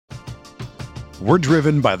We're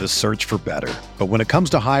driven by the search for better. But when it comes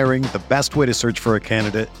to hiring, the best way to search for a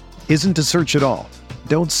candidate isn't to search at all.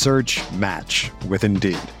 Don't search, match with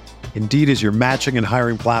Indeed. Indeed is your matching and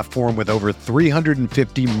hiring platform with over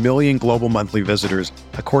 350 million global monthly visitors,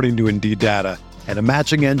 according to Indeed data, and a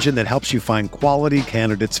matching engine that helps you find quality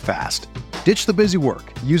candidates fast. Ditch the busy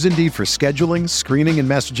work. Use Indeed for scheduling, screening, and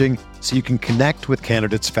messaging so you can connect with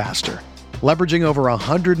candidates faster. Leveraging over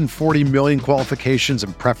 140 million qualifications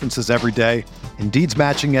and preferences every day, Indeed's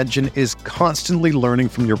matching engine is constantly learning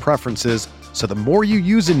from your preferences, so the more you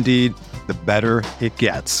use Indeed, the better it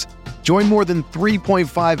gets. Join more than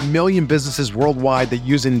 3.5 million businesses worldwide that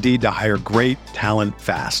use Indeed to hire great talent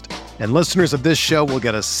fast. And listeners of this show will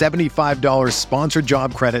get a $75 sponsored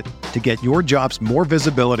job credit to get your jobs more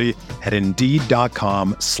visibility at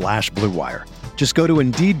Indeed.com/Blue Wire. Just go to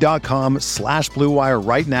Indeed.com/Blue Wire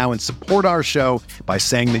right now and support our show by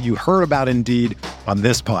saying that you heard about Indeed on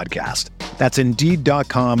this podcast. That's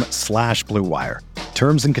Indeed.com/Blue Wire.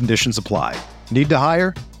 Terms and conditions apply. Need to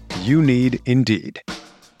hire? You need Indeed.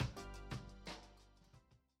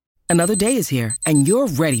 Another day is here, and you're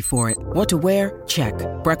ready for it. What to wear? Check.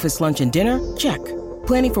 Breakfast, lunch, and dinner? Check.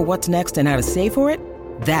 Planning for what's next and how to save for it?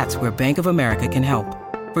 That's where Bank of America can help.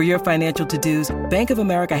 For your financial to-dos, Bank of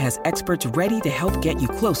America has experts ready to help get you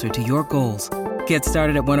closer to your goals. Get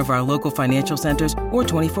started at one of our local financial centers or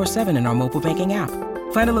 24/7 in our mobile banking app.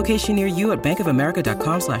 Find a location near you at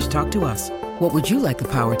bankofamerica.com/talktous. What would you like the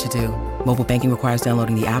power to do? Mobile banking requires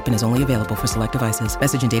downloading the app and is only available for select devices.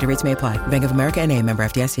 Message and data rates may apply. Bank of America N.A., member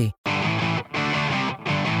FDIC.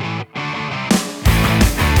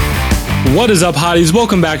 What is up, hotties?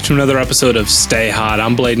 Welcome back to another episode of Stay Hot.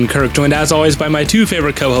 I'm Bladen Kirk, joined as always by my two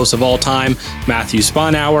favorite co-hosts of all time, Matthew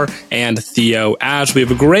Sponauer and Theo Ash. We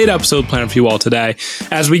have a great episode planned for you all today.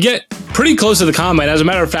 As we get pretty close to the combine, as a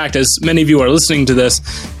matter of fact, as many of you are listening to this,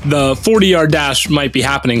 the 40-yard dash might be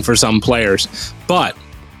happening for some players. But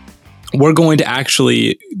we're going to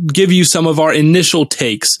actually give you some of our initial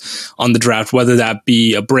takes on the draft, whether that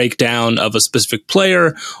be a breakdown of a specific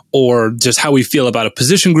player or just how we feel about a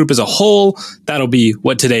position group as a whole. That'll be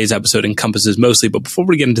what today's episode encompasses mostly. But before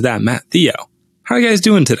we get into that, Matt, Theo, how are you guys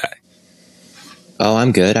doing today? Oh,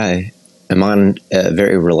 I'm good. I am on a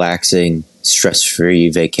very relaxing, stress-free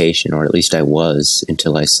vacation, or at least I was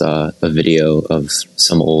until I saw a video of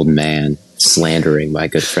some old man slandering my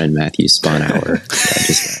good friend Matthew Sponauer. I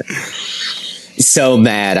just so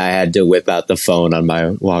mad I had to whip out the phone on my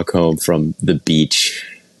walk home from the beach.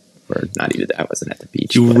 Or not even that, I wasn't at the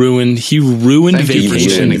beach. He ruined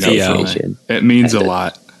vacation. It means a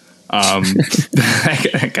lot.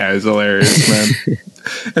 That guy is hilarious, man.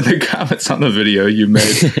 And the comments on the video you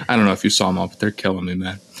made, I don't know if you saw them all, but they're killing me,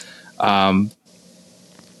 man. A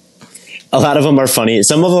lot of them are funny.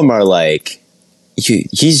 Some of them are like, he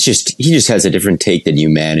just has a different take than you,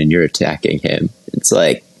 man, and you're attacking him. It's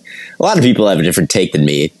like, a lot of people have a different take than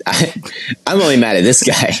me. I'm only mad at this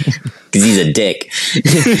guy because he's a dick.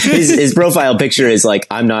 His profile picture is like,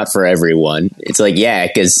 I'm not for everyone. It's like, yeah,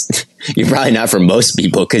 because you're probably not for most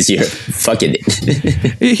people because you're fucking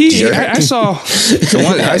I saw he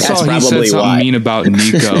said something mean about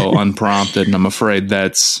Nico unprompted, and I'm afraid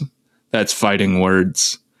that's fighting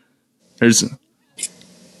words. There's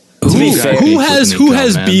who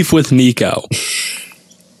has beef with Nico?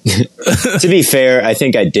 To be fair, I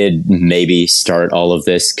think I did maybe start all of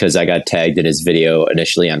this because I got tagged in his video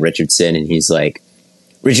initially on Richardson, and he's like,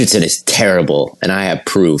 Richardson is terrible, and I have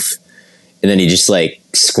proof. And then he just like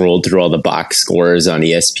scrolled through all the box scores on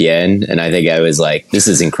ESPN, and I think I was like, this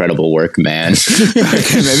is incredible work, man.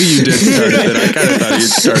 Maybe you did start it. I kind of thought you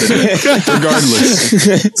started it.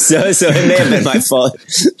 Regardless. So it may have been my fault.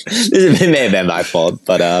 It may have been my fault,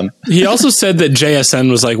 but he also said that JSN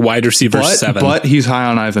was like wide receiver 7. But he's high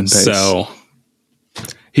on Ivan Pace. So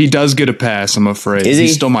he does get a pass, I'm afraid. Is he?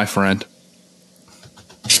 He's still my friend.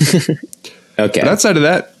 Okay. But outside of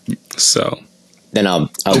that, so then I'll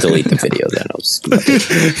delete the video. Then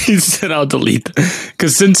he said I'll delete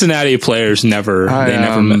because Cincinnati players never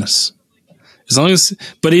miss. As long as,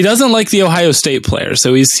 but he doesn't like the Ohio State player,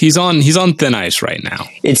 so he's on thin ice right now.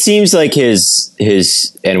 It seems like his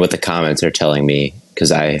and what the comments are telling me,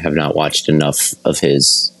 because I have not watched enough of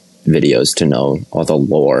his videos to know all the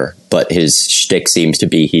lore, but his shtick seems to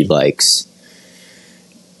be he likes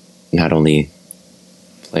not only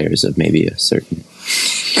players of maybe a certain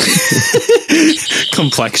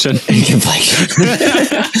complexion,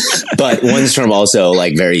 but one's from also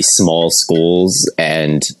like very small schools,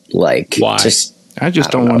 and like why? I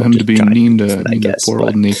just don't want him to be mean to poor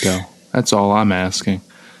old Nico. That's all I'm asking.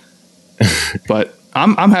 But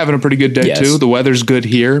I'm having a pretty good day too. The weather's good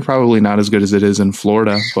here. Probably not as good as it is in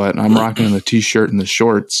Florida, but I'm rocking the t-shirt and the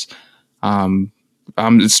shorts.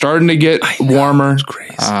 It's starting to get warmer. It's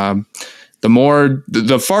crazy.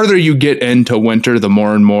 The farther you get into winter, the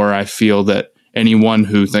more and more I feel that anyone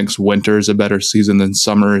who thinks winter is a better season than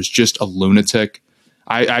summer is just a lunatic.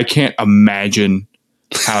 I can't imagine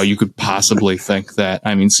how you could possibly think that.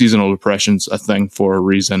 I mean, seasonal depression's a thing for a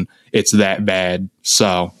reason. It's that bad.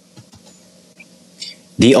 So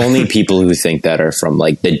the only people who think that are from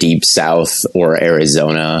like the deep South or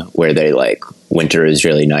Arizona, where they like winter is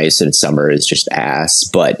really nice and summer is just ass.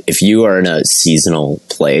 But if you are in a seasonal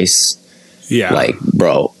place, like,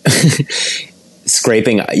 bro,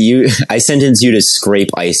 scraping I sentence you to scrape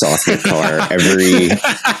ice off your car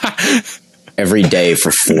every day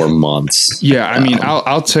for 4 months. Yeah, I mean,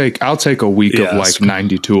 I'll take a week of like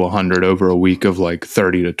 90 to 100 over a week of like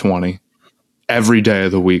 30 to 20 every day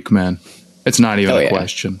of the week, man. It's not even a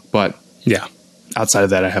question. But outside of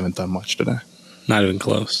that, I haven't done much today. Not even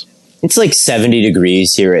close. It's like 70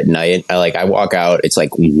 degrees here at night. I walk out, it's like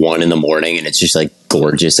 1 in the morning and it's just like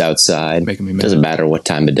gorgeous outside. Making me mad. Doesn't matter what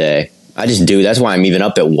time of day. I just do. That's why I'm even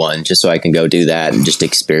up at 1, just so I can go do that and just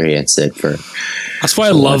experience it for. That's why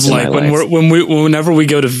I love like whenever we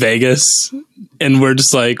go to Vegas and we're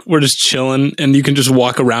just chilling and you can just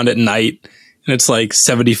walk around at night and it's like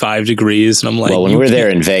 75 degrees and I'm like, well, when we're there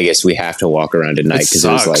in Vegas, we have to walk around at night because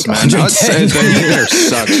it was like, man. It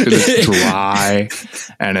sucks because it's dry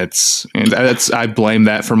and I blame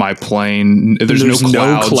that for my plane. There's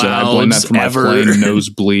no clouds, and I blame that for my plane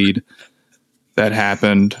nosebleed that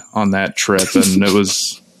happened on that trip, and that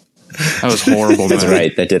was horrible. That's man.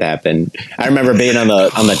 Right, that did happen. I remember being on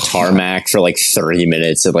the tarmac for like 30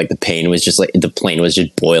 minutes, and like the plane was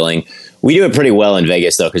just boiling. We do it pretty well in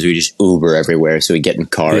Vegas though, because we just Uber everywhere, so we get in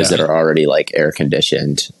cars that are already like air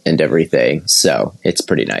conditioned and everything. So it's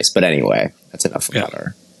pretty nice. But anyway, that's enough about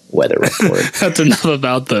our weather report. That's enough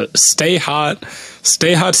about the Stay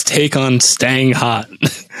Hot's take on staying hot.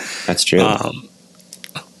 That's true.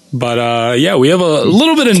 But we have a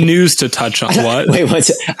little bit of news to touch on. What? Wait,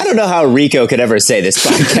 I don't know how Rico could ever say this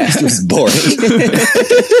podcast was boring.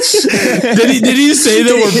 Did he say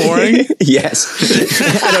that we're boring? Yes.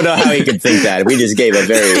 I don't know how he could think that. We just gave a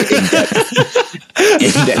very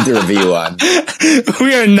in-depth review on.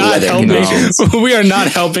 We are not helping. We are not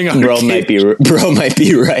helping. Our bro might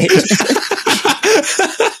be right.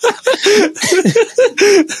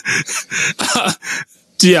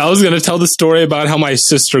 Yeah, I was going to tell the story about how my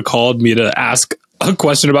sister called me to ask a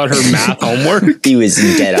question about her math homework. He was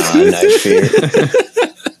dead on, I fear.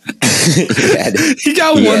 He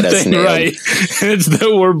got one thing right, and it's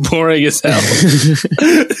that we're boring as hell.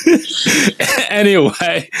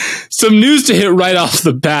 Anyway, some news to hit right off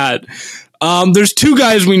the bat. There's 2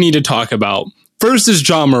 guys we need to talk about. First is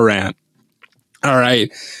John Morant. All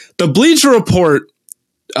right. The Bleacher Report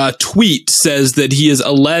tweet says that he is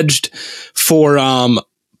alleged for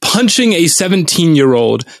punching a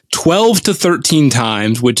 17-year-old 12 to 13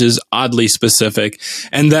 times, which is oddly specific,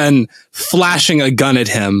 and then flashing a gun at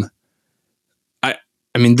him. I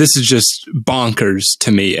mean, this is just bonkers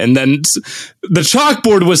to me. And then the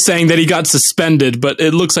chalkboard was saying that he got suspended, but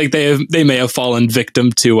it looks like they may have fallen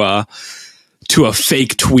victim to a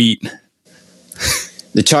fake tweet.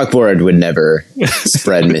 The chalkboard would never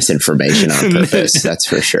spread misinformation on purpose. That's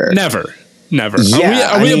for sure. Never.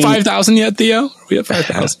 Yeah, are we at 5,000 yet, Theo? Are we at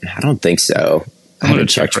 5,000? I don't think so. I haven't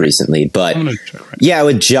checked recently, but with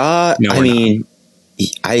Ja, No, I mean,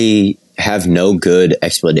 I have no good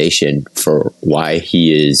explanation for why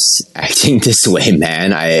he is acting this way,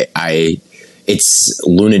 man. It's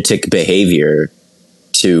lunatic behavior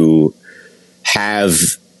to have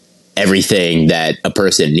everything that a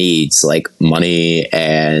person needs, like money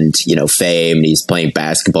and, fame. He's playing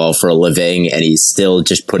basketball for a living and he's still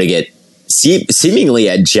just putting it seemingly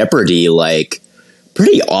at jeopardy, like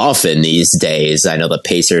pretty often these days. I know the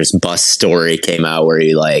Pacers bus story came out where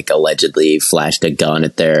he like allegedly flashed a gun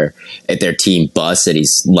at their team bus, and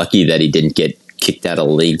he's lucky that he didn't get kicked out of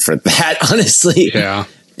the league for that, honestly. Yeah.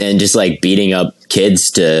 And just like beating up kids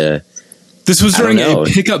this was during a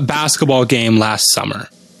pickup basketball game last summer.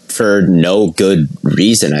 For no good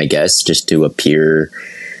reason, I guess, just to appear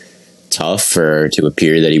tough or to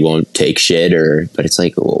appear that he won't take shit, but it's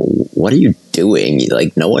like, well, what are you doing?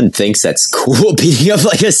 Like, no one thinks that's cool, beating up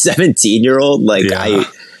like a 17-year-old. Like, yeah.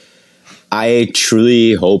 I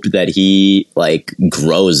truly hope that he like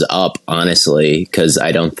grows up, honestly, because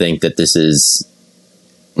I don't think that this is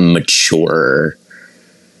mature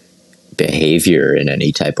behavior in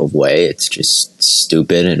any type of way. It's just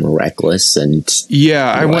stupid and reckless. And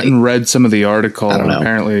I went and read some of the article. I don't know.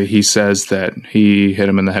 Apparently he says that he hit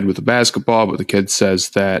him in the head with a basketball, but the kid says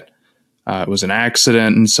that it was an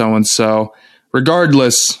accident and so.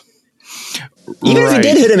 Regardless, even if he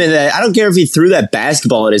did hit him in that, I don't care if he threw that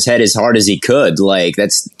basketball at his head as hard as he could. Like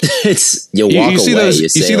you'll walk away. You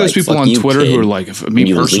see those people on Twitter who are like,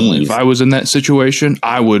 if I was in that situation,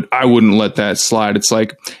 I wouldn't let that slide. It's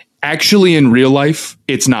like, actually in real life,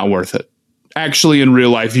 it's not worth it. Actually in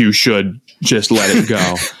real life, you should just let it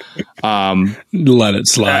go. Let it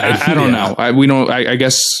slide. I don't know. I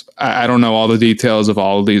guess I don't know all the details of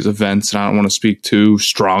all of these events, and I don't want to speak too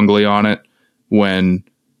strongly on it when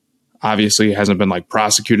obviously he hasn't been like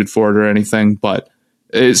prosecuted for it or anything, but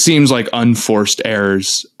it seems like unforced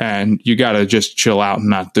errors, and you got to just chill out and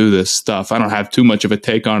not do this stuff. I don't have too much of a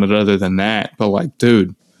take on it other than that, but like,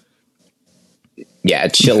 dude. Yeah,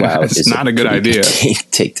 chill out. It's not a good idea.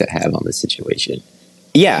 Take to have on the situation.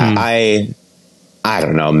 Yeah, I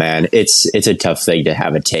don't know, man. It's a tough thing to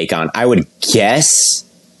have a take on. I would guess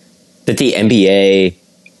that the NBA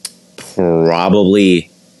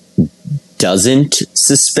probably doesn't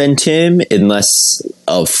suspend him unless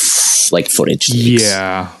of like footage leaks.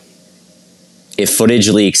 Yeah. If footage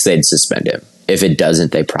leaks, they'd suspend him. If it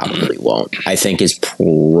doesn't, they probably won't. I think is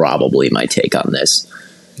probably my take on this.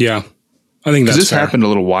 Yeah. I think that's this fair. happened a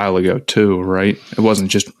little while ago too, right? It wasn't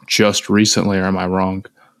just recently, or am I wrong?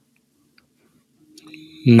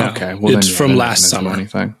 No. Okay. Well, it's from last summer.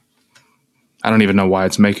 Anything. I don't even know why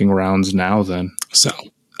it's making rounds now then. So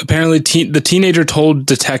apparently the teenager told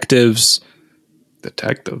detectives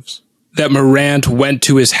that Morant went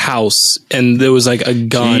to his house and there was like a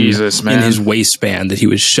gun in his waistband that he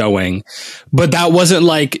was showing. But that wasn't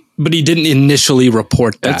but he didn't initially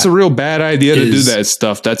report that. That's a real bad idea to do that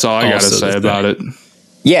stuff. That's all I got to say about it.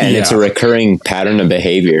 Yeah, and it's a recurring pattern of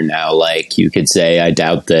behavior now. Like, you could say, I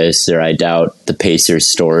doubt this, or I doubt the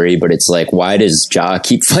Pacers story, but it's like, why does Ja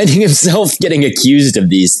keep finding himself getting accused of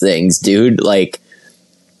these things, dude? Like,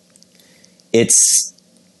 it's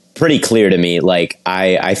pretty clear to me. Like,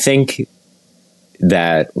 I think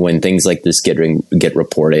that when things like this get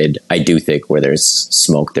reported, I do think where there's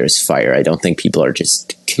smoke, there's fire. I don't think people are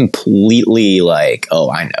just completely like,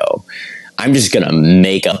 oh, I know, I'm just going to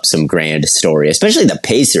make up some grand story, especially the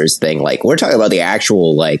Pacers thing. Like, we're talking about the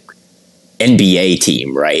actual like NBA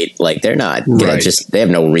team, right? Like, they're not gonna they have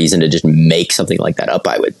no reason to just make something like that up.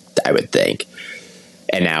 I would think.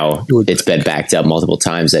 And now it's been backed up multiple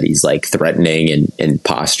times that he's like threatening and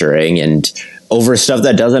posturing and over stuff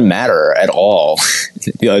that doesn't matter at all.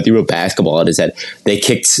 Threw a basketball at his head. They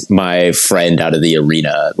kicked my friend out of the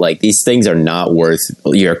arena. Like, these things are not worth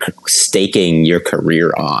your staking your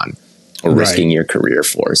career on or risking your career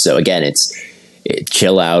for. So again, it's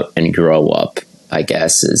chill out and grow up, I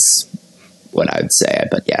guess, is what I would say.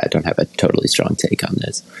 But yeah, I don't have a totally strong take on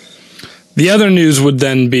this. The other news would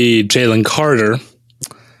then be Jalen Carter,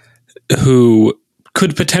 who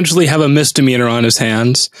could potentially have a misdemeanor on his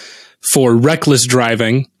hands for reckless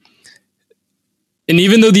driving. And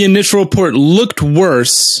even though the initial report looked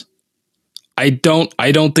worse, I don't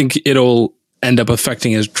think it'll end up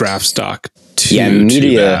affecting his draft stock too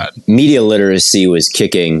bad. Media literacy was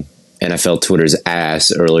kicking NFL Twitter's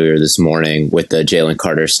ass earlier this morning with the Jalen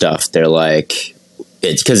Carter stuff. They're like,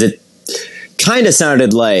 it's because it kind of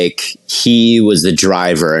sounded like he was the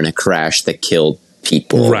driver in a crash that killed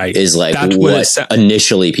people. Right. Is like what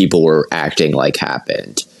initially people were acting like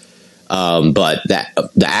happened. But that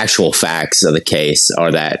the actual facts of the case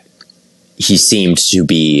are that he seemed to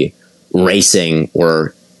be racing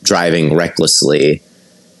or driving recklessly.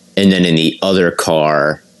 And then in the other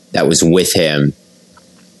car that was with him,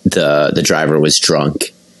 the driver was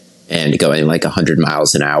drunk and going like 100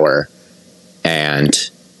 miles an hour. And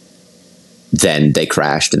then they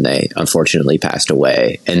crashed and they unfortunately passed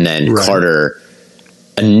away. And then Carter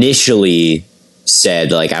initially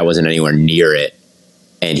said, like, I wasn't anywhere near it.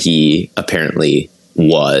 And he apparently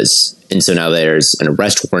was. And so now there's an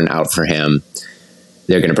arrest warrant out for him.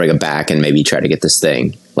 They're going to bring him back and maybe try to get this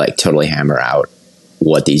thing, like, totally hammer out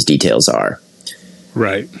what these details are.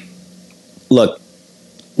 Right. Look,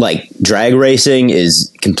 like, drag racing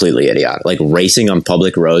is completely idiotic. Like, racing on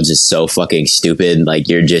public roads is so fucking stupid. Like,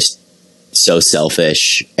 you're just so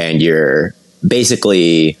selfish, and you're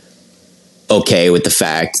basically okay with the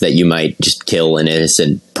fact that you might just kill an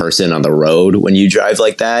innocent person on the road when you drive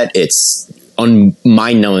like that. It's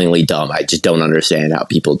mind-numbingly dumb. I just don't understand how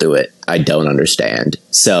people do it. I don't understand.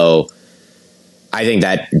 So I think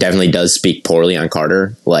that definitely does speak poorly on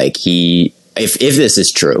Carter. Like, he if this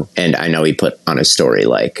is true, and I know he put on his story,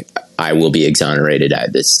 like, I will be exonerated. None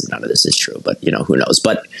of this is true, but who knows?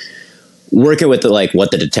 But working with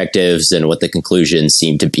what the detectives and what the conclusions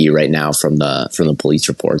seem to be right now from the police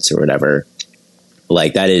reports or whatever,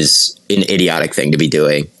 like, that is an idiotic thing to be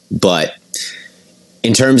doing. But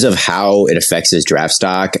in terms of how it affects his draft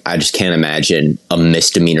stock, I just can't imagine a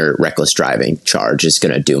misdemeanor reckless driving charge is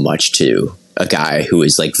going to do much to a guy who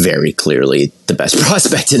is like very clearly the best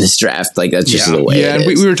prospect in this draft. Like, that's just the way it is.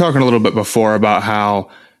 And we were talking a little bit before about how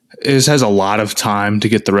this has a lot of time to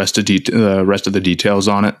get the rest of the details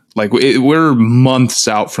on it. Like, we're months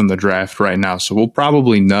out from the draft right now, so we'll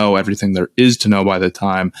probably know everything there is to know by the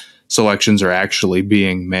time selections are actually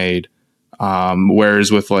being made.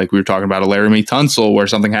 Whereas with, like, we were talking about a Laramie Tunsil, where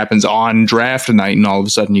something happens on draft night and all of a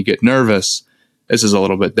sudden you get nervous, this is a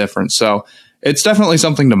little bit different. So it's definitely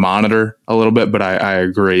something to monitor a little bit, but I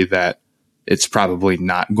agree that it's probably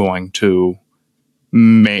not going to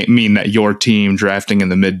mean that your team drafting in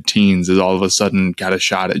the mid-teens is all of a sudden got a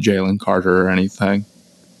shot at Jalen Carter or anything.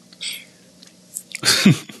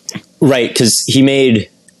 Right, because he made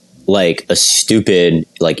like a stupid,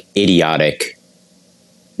 like idiotic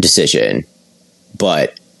decision.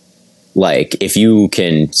 But like, if you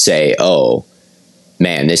can say, oh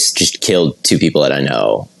man, this just killed two people that I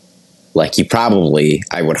know, like, you probably,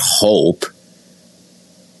 I would hope,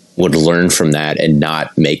 would learn from that and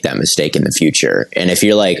not make that mistake in the future. And if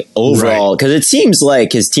you're like overall, because it seems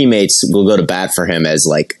like his teammates will go to bat for him as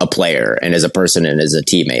like a player and as a person and as a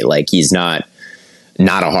teammate. Like, he's not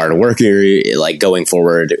a hard worker. Like, going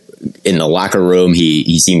forward in the locker room,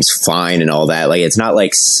 he seems fine and all that. Like, it's not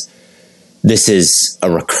like this is a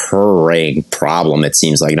recurring problem. It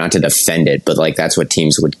seems like, not to defend it, but like, that's what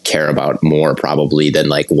teams would care about more probably than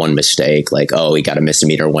like one mistake. Like, oh, he got a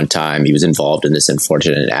misdemeanor one time, he was involved in this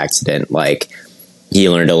unfortunate accident. Like, he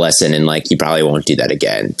learned a lesson and like, he probably won't do that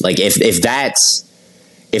again. Like, if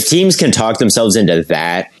teams can talk themselves into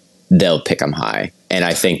that, they'll pick him high. And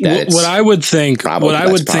I think that what I would think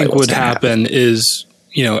would happen is,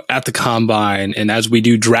 at the combine and as we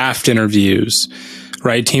do draft interviews,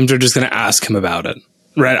 right, teams are just going to ask him about it.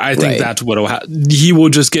 Right. I think that's what he will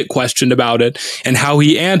just get questioned about it, and how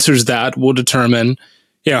he answers that will determine,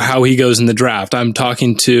 how he goes in the draft. I'm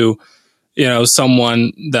talking to,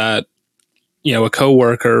 someone that, a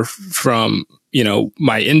coworker from,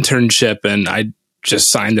 my internship, and I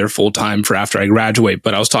just signed there full time for after I graduate.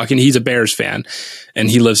 But I was talking, he's a Bears fan and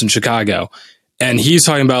he lives in Chicago, and he's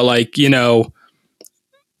talking about like, he's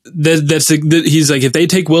like, if they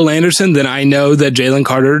take Will Anderson, then I know that Jalen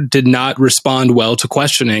Carter did not respond well to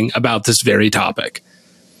questioning about this very topic.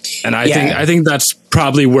 And I think that's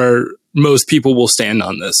probably where most people will stand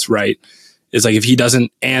on this, right? Is like, if he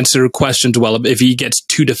doesn't answer questions well, if he gets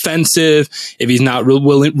too defensive, if he's not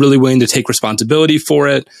really willing to take responsibility for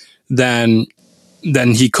it, then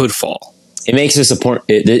he could fall. It makes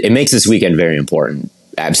it makes this weekend very important.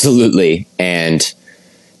 Absolutely. And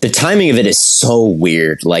the timing of it is so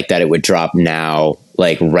weird, like that it would drop now,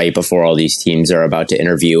 like right before all these teams are about to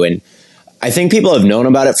interview. And I think people have known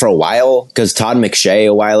about it for a while, because Todd McShay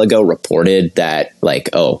a while ago reported that, like,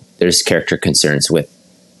 oh, there's character concerns with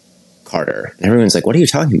Carter. And everyone's like, what are you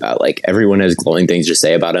talking about? Like, everyone has glowing things to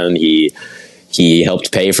say about him. He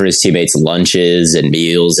helped pay for his teammates' lunches and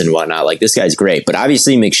meals and whatnot. Like, this guy's great. But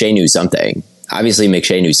obviously McShay knew something.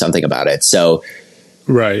 About it. So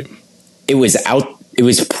right. It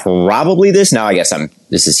was probably this. Now, I guess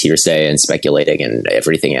this is hearsay and speculating and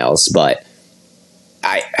everything else, but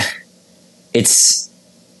it's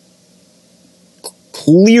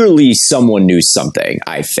clearly someone knew something,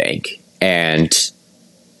 I think. And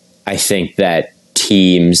I think that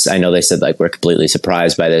teams, I know they said like, we're completely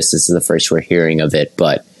surprised by this. This is the first we're hearing of it,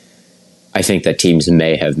 but I think that teams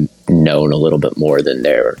may have known a little bit more than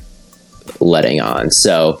they're letting on.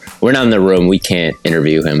 So we're not in the room. We can't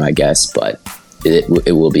interview him, I guess, but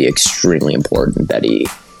it will be extremely important that he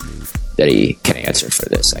can answer for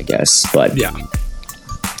this, I guess. But yeah,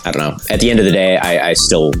 I don't know. At the end of the day, I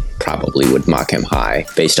still probably would mock him high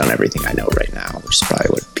based on everything I know right now, which is probably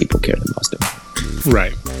what people care the most about.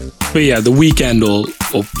 Right. But yeah, the weekend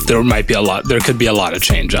there might be there could be a lot of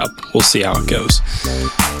change up. We'll see how it goes.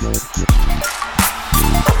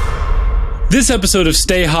 This episode of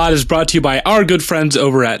Stay Hot is brought to you by our good friends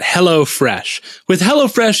over at HelloFresh. With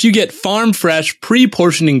HelloFresh, you get farm-fresh,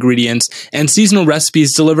 pre-portioned ingredients and seasonal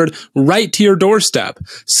recipes delivered right to your doorstep.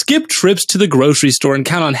 Skip trips to the grocery store and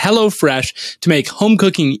count on HelloFresh to make home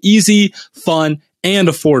cooking easy, fun, and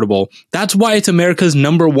affordable. That's why it's America's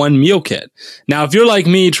 #1 meal kit. Now, if you're like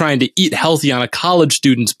me trying to eat healthy on a college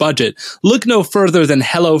student's budget, look no further than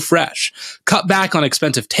HelloFresh. Cut back on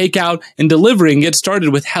expensive takeout and delivery and get started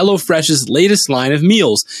with HelloFresh's latest line of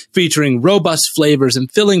meals, featuring robust flavors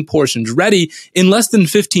and filling portions ready in less than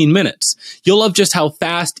 15 minutes. You'll love just how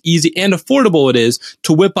fast, easy, and affordable it is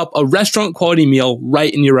to whip up a restaurant-quality meal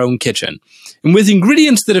right in your own kitchen. And with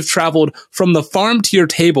ingredients that have traveled from the farm to your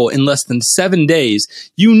table in less than 7 days,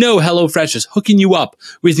 you know HelloFresh is hooking you up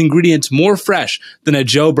with ingredients more fresh than a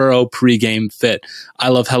Joe Burrow pregame fit. I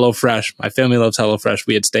love HelloFresh. My family loves HelloFresh.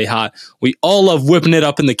 We at Stay Hot. We all love whipping it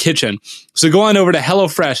up in the kitchen. So go on over to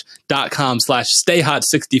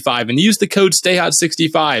HelloFresh.com/StayHot65 and use the code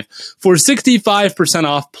StayHot65 for 65%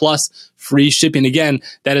 off plus free shipping. Again,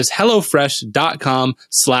 that is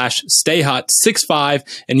HelloFresh.com/StayHot65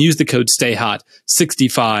 and use the code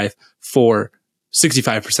StayHot65 for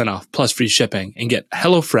 65% off plus free shipping and get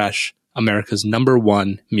HelloFresh, America's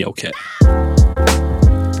 #1 meal kit.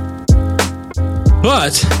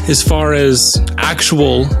 But as far as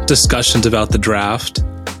actual discussions about the draft,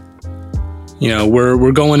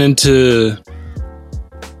 we're going into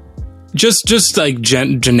just like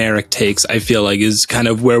generic takes. I feel like is kind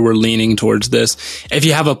of where we're leaning towards this. If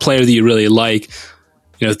you have a player that you really like,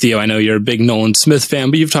 Theo, I know you're a big Nolan Smith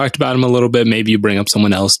fan, but you've talked about him a little bit. Maybe you bring up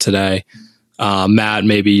someone else today. Matt,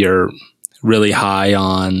 maybe you're really high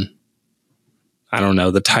on, I don't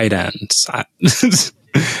know, the tight ends.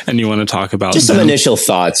 And you want to talk about just some initial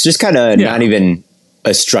thoughts, just kind of not even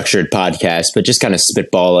a structured podcast, but just kind of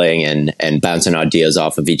spitballing and bouncing ideas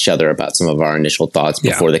off of each other about some of our initial thoughts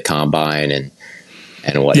before the combine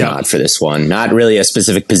and whatnot for this one. Not really a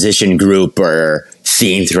specific position group or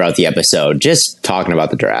theme throughout the episode, just talking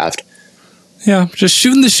about the draft. Yeah, just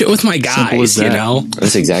shooting the shit with my guys,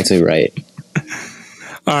 That's exactly right.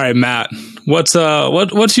 All right, Matt. What's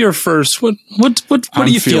your first? What are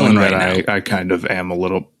you feeling right now? I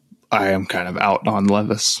am kind of out on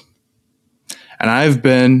Levis, and I've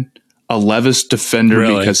been a Levis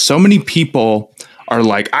defender because so many people are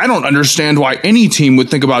like, I don't understand why any team would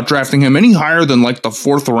think about drafting him any higher than like the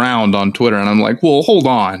 4th round on Twitter, and I'm like, well, hold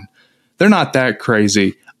on, they're not that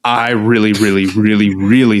crazy. I really, really, really,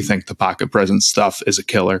 really think the pocket presence stuff is a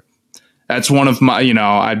killer. That's one of my,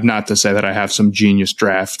 I'd not to say that I have some genius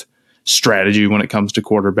draft strategy when it comes to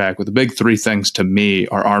quarterback, but the big 3 things to me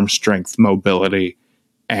are arm strength, mobility,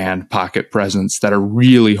 and pocket presence that are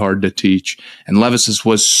really hard to teach. And Levis's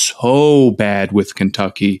was so bad with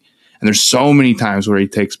Kentucky, and there's so many times where he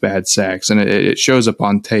takes bad sacks, and it shows up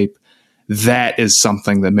on tape. That is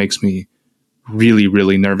something that makes me really,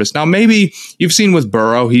 really nervous. Now, maybe you've seen with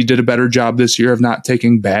Burrow, he did a better job this year of not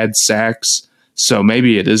taking bad sacks. So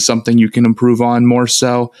maybe it is something you can improve on more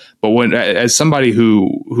so. But when, as somebody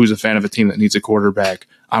who's a fan of a team that needs a quarterback,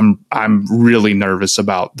 I'm really nervous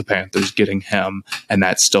about the Panthers getting him and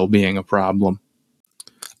that still being a problem.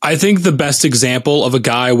 I think the best example of a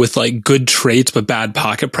guy with like good traits but bad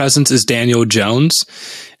pocket presence is Daniel Jones.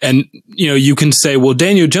 And, you can say, well,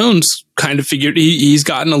 Daniel Jones kind of figured he's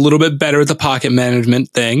gotten a little bit better at the pocket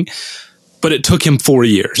management thing. But it took him 4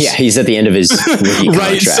 years. Yeah, he's at the end of his rookie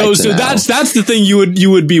right. contract. So that's the thing you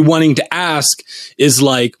would be wanting to ask is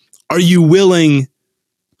like, are you willing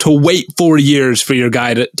to wait 4 years for your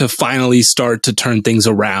guy to finally start to turn things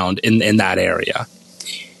around in that area?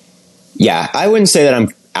 Yeah, I wouldn't say that I'm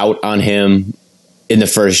out on him in the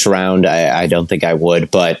first round. I don't think I would,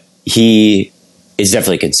 but he is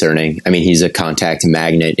definitely concerning. I mean, he's a contact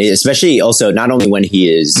magnet, especially also not only when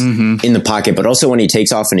he is in the pocket, but also when he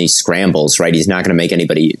takes off and he scrambles, right? He's not going to make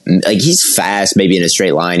anybody, like, he's fast, maybe in a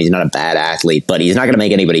straight line. He's not a bad athlete, but he's not going to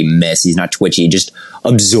make anybody miss. He's not twitchy. He just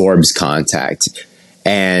absorbs contact.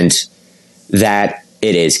 And that,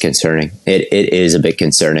 it is concerning. It is a bit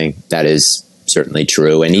concerning. That is certainly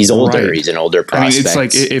true. And he's older. Right. He's an older prospect. I mean, it's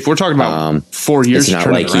like, if we're talking about 4 years to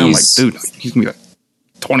turn it around, like, dude, he's going to be like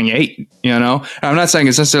 28, And I'm not saying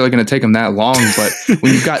it's necessarily going to take him that long, but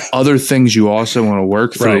when you've got other things you also want to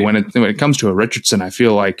work through, when it comes to a Richardson, I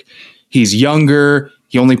feel like he's younger.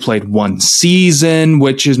 He only played 1 season,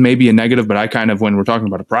 which is maybe a negative, but I kind of, when we're talking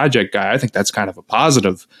about a project guy, I think that's kind of a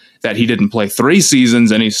positive that he didn't play 3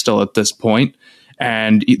 seasons and he's still at this point.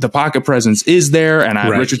 And the pocket presence is there, and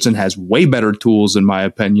Richardson has way better tools, in my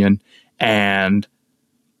opinion. And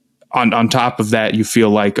on top of that, you feel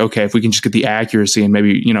like, okay, if we can just get the accuracy and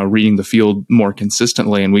maybe, reading the field more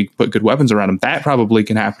consistently and we put good weapons around him, that probably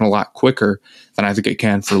can happen a lot quicker than I think it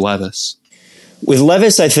can for Levis. With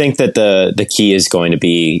Levis, I think that the key is going to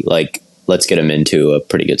be, like, let's get him into a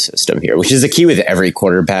pretty good system here, which is the key with every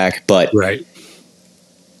quarterback. But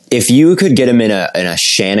if you could get him in a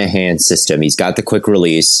Shanahan system, he's got the quick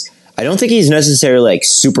release. I don't think he's necessarily like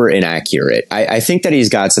super inaccurate. I think that he's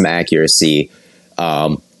got some accuracy.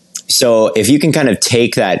 So if you can kind of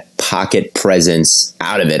take that pocket presence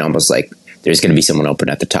out of it, almost like there's going to be someone open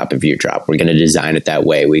at the top of your drop. We're going to design it that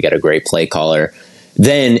way. We got a great play caller.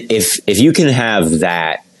 Then if you can have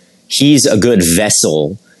that, he's a good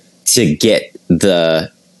vessel to get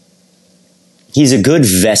he's a good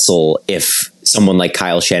vessel if someone like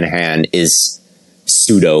Kyle Shanahan is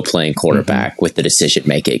pseudo playing quarterback with the decision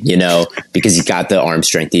making, because he's got the arm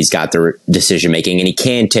strength, he's got the decision making, and he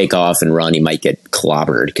can take off and run. He might get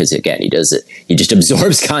clobbered because again, he just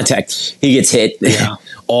absorbs contact. He gets hit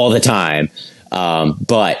all the time.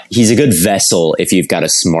 But he's a good vessel if you've got a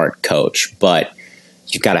smart coach. But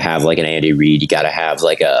you've got to have like an Andy Reid. You got to have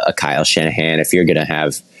like a Kyle Shanahan. If you're going to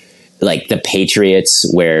have like the Patriots,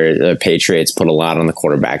 where the Patriots put a lot on the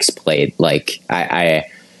quarterback's plate, like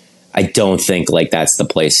I don't think like that's the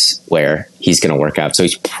place where he's going to work out. So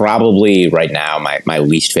he's probably right now my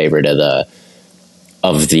least favorite of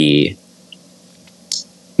the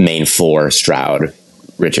main four: Stroud,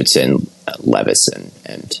 Richardson, Levis,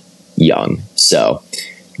 and Young. So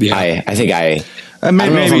I think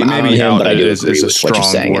maybe out, but I do agree with is a what you're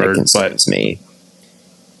saying. word, it concerns me.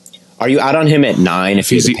 Are you out on him at 9? If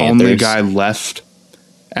he's the Panthers? Only guy left,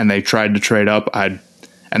 and they tried to trade up, and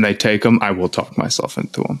they take him, I will talk myself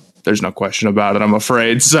into him. There's no question about it. I'm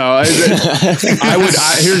afraid. So here's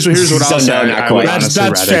what I'll say. I would honestly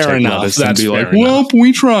that's rather fair take enough. Levis That's and be fair like, enough. well,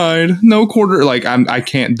 we tried. No quarter. Like I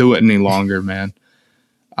can't do it any longer, man.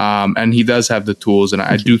 And he does have the tools, and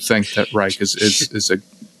I do think that Reich is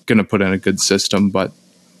going to put in a good system. But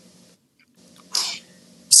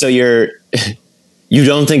so you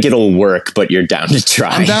don't think it'll work, but you're down to try.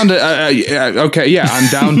 I'm down to okay, yeah, I'm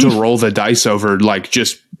down to roll the dice over like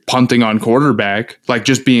just punting on quarterback, like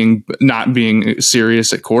just not being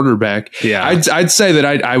serious at quarterback. Yeah, I'd say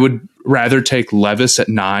that I would rather take Levis at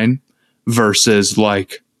 9 versus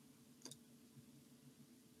like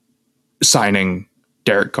signing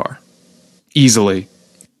Derek Carr easily.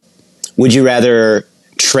 Would you rather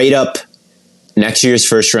trade up next year's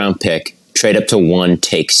first round pick, trade up to 1,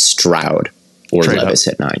 take Stroud, or Trade Levis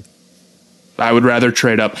at 9? I would rather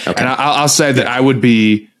trade up. Okay. And I'll say that I would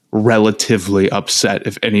be relatively upset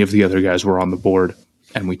if any of the other guys were on the board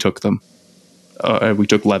and we took them. We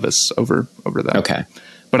took Levis over them. Okay.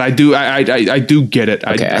 But I do get it.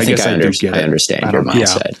 Okay, I guess I do get it. I understand your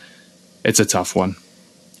mindset. Yeah. It's a tough one.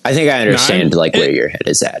 I think I understand where your head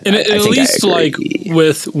is at. And I at think least like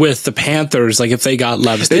with the Panthers, like if they got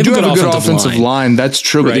Levis, they do have a good offensive line. That's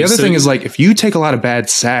true. But the other thing is like if you take a lot of bad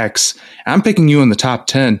sacks, and I'm picking you in the top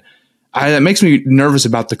 10, that makes me nervous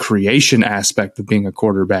about the creation aspect of being a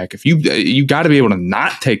quarterback. If you got to be able to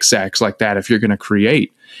not take sacks like that if you're going to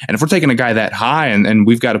create. And if we're taking a guy that high and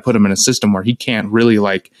we've got to put him in a system where he can't really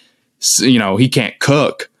he can't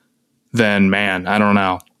cook, then man, I don't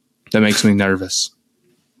know. That makes me nervous.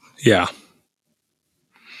 Yeah.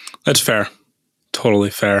 That's fair.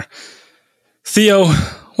 Totally fair. Theo,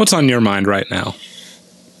 what's on your mind right now?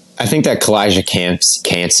 I think that Kalijah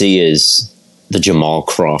Cansey is the Jamal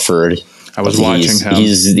Crawford. I was watching him.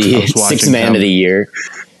 He's the sixth man of the year.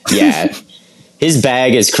 Yeah. His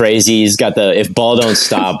bag is crazy. He's got if ball don't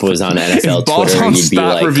stop was on NFL Twitter, you'd be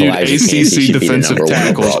like, reviewed Kalijah ACC defensive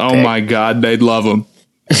tackles. Oh my God, they'd love him.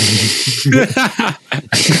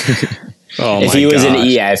 If he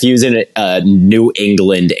was in a New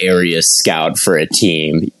England area scout for a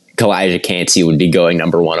team, Kalijah Cansey would be going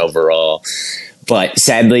number 1 overall. But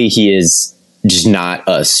sadly, he is just not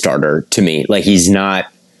a starter to me. Like he's not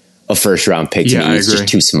a first round pick to me. He's just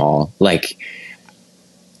too small. Like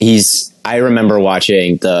I remember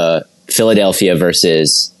watching the Philadelphia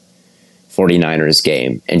versus 49ers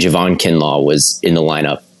game, and Javon Kinlaw was in the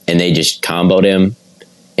lineup, and they just comboed him,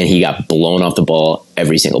 and he got blown off the ball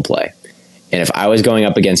every single play. And if I was going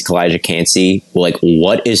up against Kalijah Cansey, like,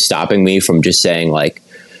 what is stopping me from just saying, like,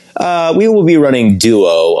 we will be running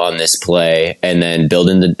duo on this play and then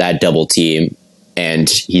building that double team, and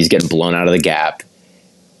he's getting blown out of the gap,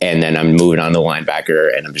 and then I'm moving on the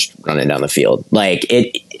linebacker, and I'm just running down the field. Like,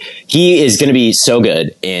 he is going to be so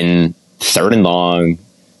good in 3rd and long,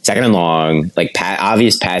 2nd and long, like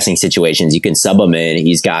obvious passing situations. You can sub him in.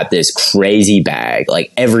 He's got this crazy bag,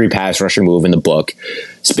 like every pass rusher move in the book.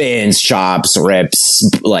 Spins, chops, rips,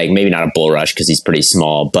 like maybe not a bull rush because he's pretty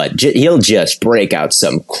small, but he'll just break out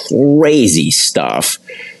some crazy stuff.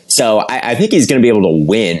 So I think he's going to be able to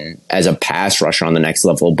win as a pass rusher on the next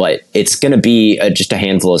level, but it's going to be just a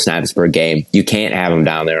handful of snaps per game. You can't have him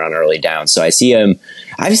down there on early down. So I've seen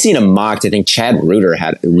him mocked. I think Chad Reuter,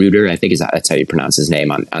 I think that's how you pronounce his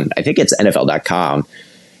name on I think it's NFL.com,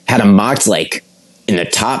 had him mocked like in the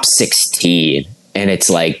top 16. And it's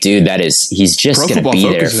like, dude, he's just going to be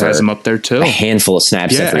there for has him up there too. A handful of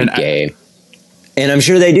snaps every game. And I'm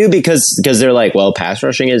sure they do because they're like, well, pass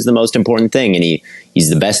rushing is the most important thing, and he's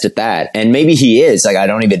the best at that. And maybe he is. Like, I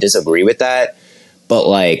don't even disagree with that. But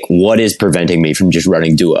like, what is preventing me from just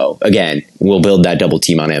running duo? Again, we'll build that double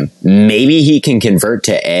team on him. Maybe he can convert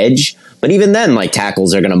to edge, but even then, like,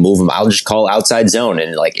 tackles are going to move him. I'll just call outside zone,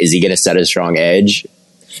 and like, is he going to set a strong edge?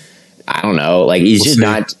 I don't know. Like, we'll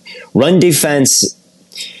not run defense.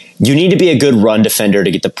 You need to be a good run defender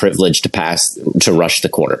to get the privilege to rush the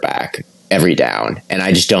quarterback every down. And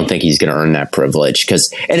I just don't think he's going to earn that privilege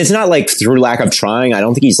and it's not like through lack of trying. I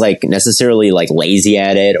don't think he's like necessarily like lazy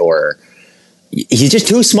at it, or he's just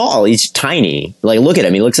too small. He's tiny. Like, look at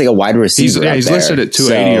him. He looks like a wide receiver. He's listed at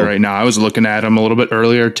 280 right now. I was looking at him a little bit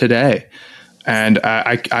earlier today, and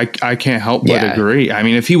I can't help but agree. I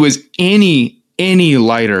mean, if he was any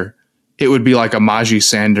lighter, it would be like a Najee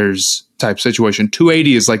Sanders type situation.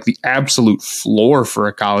 280 is like the absolute floor for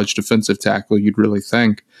a college defensive tackle, you'd really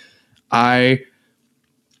think. I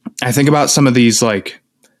think about some of these, like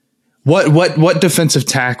what defensive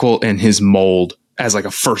tackle in his mold as like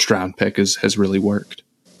a first round pick has really worked.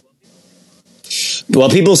 Well,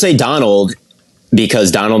 people say Donald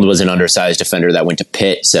because Donald was an undersized defender that went to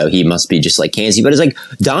Pitt, so he must be just like Kansas. But it's like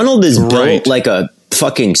Donald is built like a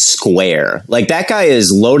fucking square. Like, that guy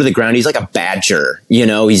is low to the ground. He's like a badger, you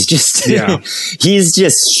know. He's just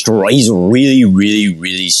he's really, really,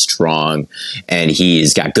 really strong, and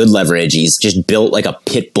he's got good leverage. He's just built like a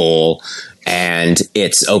pit bull, and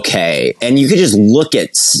it's okay. And you could just look at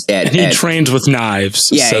he trains with knives.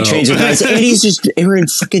 Yeah, he trains with knives, and he's just Aaron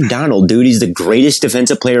freaking Donald, dude. He's the greatest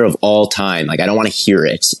defensive player of all time. Like, I don't want to hear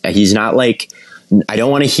it. He's not like, I don't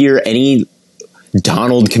want to hear any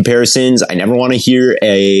Donald comparisons. I never want to hear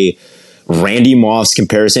a Randy Moss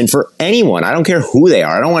comparison for anyone. I don't care who they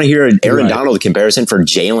are. I don't want to hear an Aaron Donald comparison for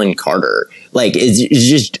Jalen Carter. Like, it's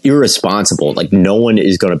just irresponsible. Like, no one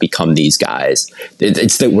is going to become these guys.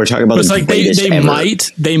 We're talking about the greatest ever.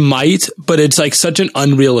 They might, but it's like such an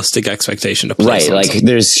unrealistic expectation to place. Right. Like,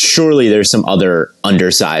 there's some other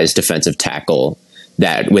undersized defensive tackle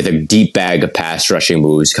that with a deep bag of pass rushing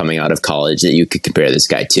moves coming out of college that you could compare this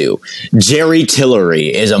guy to. Jerry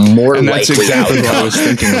Tillery is a more likely outcome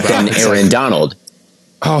than Aaron Donald.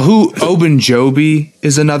 Oh, Ogunjobi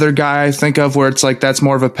is another guy I think of where it's like that's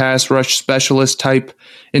more of a pass rush specialist type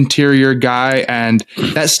interior guy, and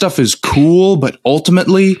that stuff is cool, but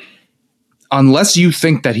ultimately, unless you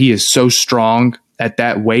think that he is so strong at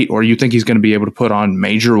that weight, or you think he's going to be able to put on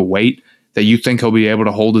major weight that you think he'll be able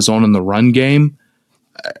to hold his own in the run game,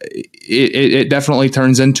 it definitely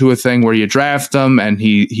turns into a thing where you draft him and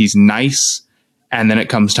he's nice, and then it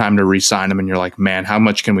comes time to re-sign him and you're like, man, how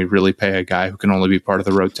much can we really pay a guy who can only be part of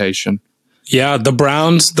the rotation? Yeah, the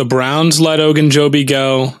Browns let Ogunjobi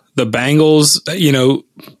go. The Bengals,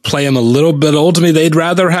 play him a little bit. Ultimately, they'd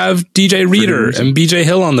rather have DJ Reader and BJ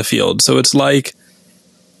Hill on the field. So it's like,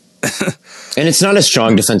 and it's not a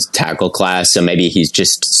strong defensive tackle class, so maybe he's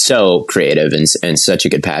just so creative and such a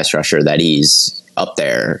good pass rusher that he's up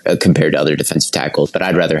there compared to other defensive tackles. But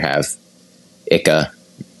I'd rather have Ika.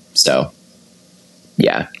 So,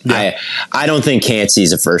 yeah. I don't think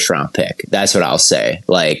Kancey's a first round pick. That's what I'll say.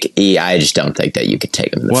 Like, I just don't think that you could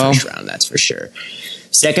take him in the first round. That's for sure.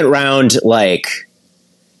 Second round, like,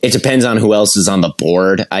 it depends on who else is on the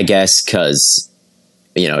board, I guess, because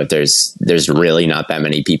there's really not that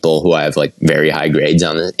many people who have like very high grades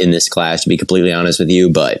in this class, to be completely honest with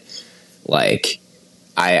you. But like,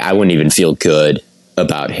 I wouldn't even feel good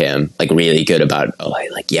about him, like really good about,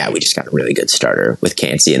 we just got a really good starter with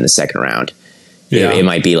Kancey in the second round. Yeah. It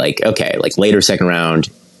might be like, okay, like later second round,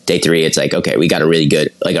 day 3, it's like, okay, we got a really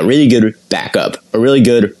good backup, a really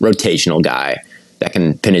good rotational guy that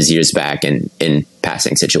can pin his ears back in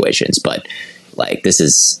passing situations. But like, this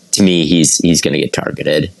is, to me, he's going to get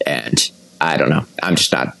targeted, and I don't know. I'm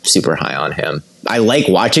just not super high on him. I like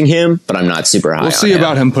watching him, but I'm not super high on him. We'll see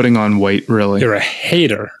about him putting on weight, really. You're a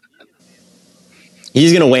hater.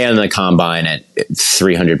 He's going to weigh in the combine at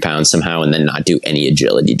 300 pounds somehow and then not do any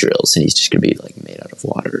agility drills, and he's just going to be like made out of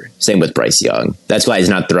water. Same with Bryce Young. That's why he's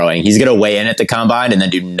not throwing. He's going to weigh in at the combine and then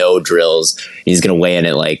do no drills. He's going to weigh in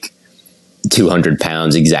at like 200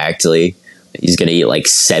 pounds exactly. He's going to eat like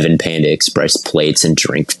 7 Panda Express plates and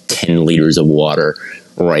drink 10 liters of water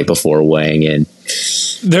right before weighing in.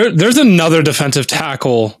 There's another defensive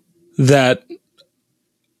tackle that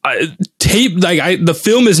the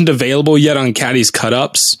film isn't available yet on Caddy's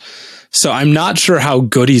cut-ups, so I'm not sure how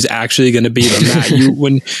good he's actually going to be. But Matt,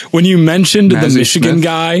 when you mentioned the Michigan Smith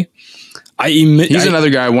guy, he's another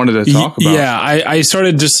guy I wanted to talk about. Yeah, I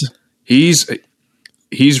started just he's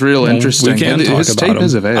real interesting. We can't talk his about tape him.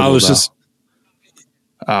 is available. I was just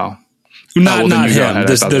not him.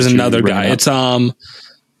 There's another guy. It's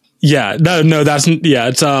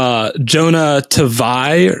it's Jonah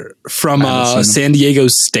Tavai from San Diego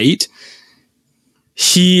State.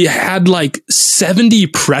 He had like 70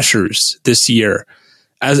 pressures this year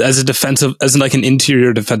as an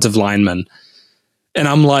interior defensive lineman. And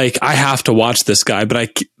I'm like, I have to watch this guy,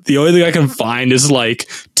 but the only thing I can find is like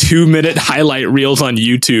 2-minute highlight reels on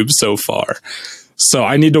YouTube so far. So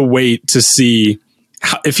I need to wait to see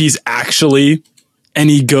if he's actually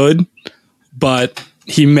any good, but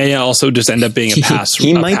he may also just end up being a pass.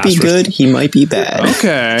 He might be good. He might be bad.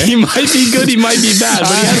 Okay. He might be good. He might be bad.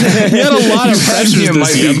 But he had a lot of pressures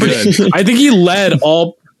this year. I think he led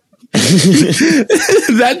all.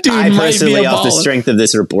 That dude I might personally, be a off the baller. strength of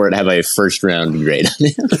this report, have a first round grade on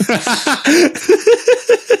him.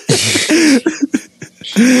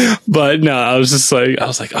 But no, I was like,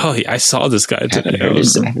 oh, I saw this guy today. I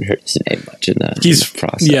haven't heard his name much in the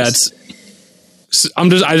process. Yeah,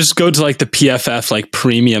 I just go to like the PFF like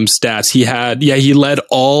premium stats. He led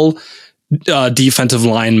all defensive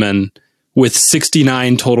linemen with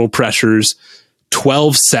 69 total pressures,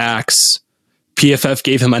 12 sacks. PFF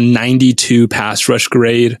gave him a 92 pass rush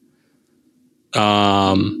grade.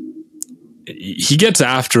 He gets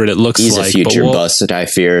after it. It looks he's like a future bust. I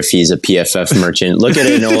fear if he's a PFF merchant. Look at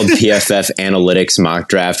an old PFF analytics mock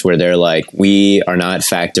draft where they're like, we are not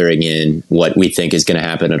factoring in what we think is going to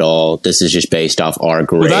happen at all. This is just based off our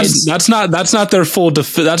grades. Well, that's not their full.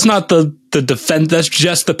 That's not the defense. That's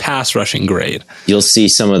just the pass rushing grade. You'll see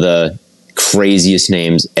some of the craziest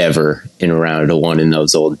names ever in round one in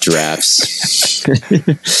those old drafts.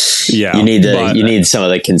 Yeah, you need to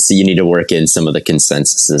work in some of the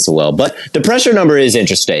consensus as well. But the pressure number is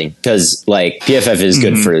interesting because like PFF is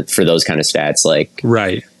good for those kind of stats, like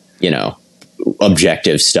right.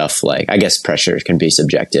 Objective stuff. Like I guess pressure can be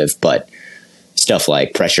subjective, but stuff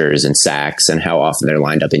like pressures and sacks and how often they're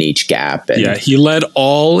lined up in each gap. And yeah, he led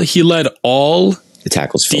all the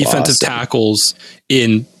tackles for defensive loss. Tackles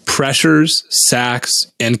in pressures, sacks,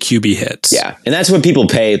 and QB hits. Yeah, and that's what people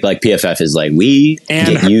pay. Like PFF is like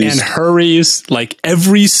and hurries. Like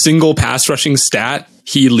every single pass rushing stat,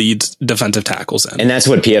 he leads defensive tackles in. And that's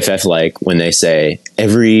what PFF like when they say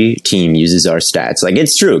every team uses our stats. Like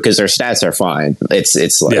it's true because our stats are fine.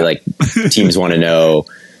 It's like teams want to know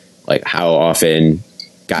like how often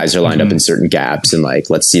guys are lined up in certain gaps and like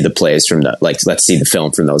let's see the plays let's see the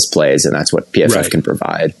film from those plays, and that's what PFF can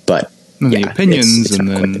provide. But the opinions it's and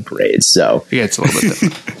not then quite the grades. So yeah, it's a little bit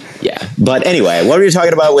different. Yeah, but anyway, what were you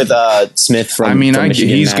talking about with Smith from? From Michigan,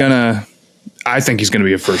 I think he's gonna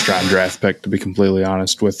be a first round draft pick. To be completely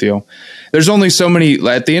honest with you, there's only so many.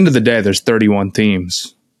 At the end of the day, there's 31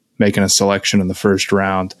 teams making a selection in the first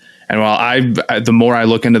round. And while the more I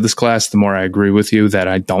look into this class, the more I agree with you that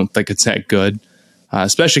I don't think it's that good,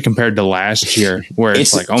 especially compared to last year, where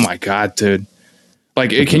it's like, oh my god, dude.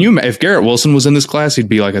 Like, if Garrett Wilson was in this class, he'd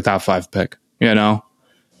be like a top 5 pick, I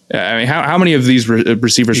mean, how many of these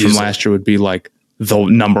receivers from last year would be like the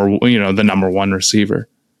number 1 receiver?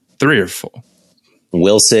 3 or 4.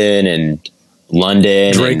 Wilson and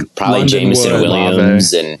London, Drake, and probably London Jameson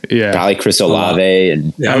Williams, and probably Chris Olave.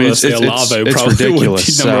 And I mean, it's ridiculous.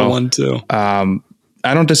 Would be number 1 too.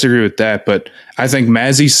 I don't disagree with that, but I think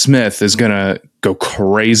Mazi Smith is going to go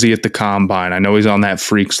crazy at the combine. I know he's on that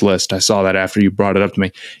freaks list. I saw that after you brought it up to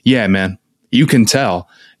me. Yeah, man, you can tell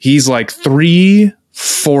he's like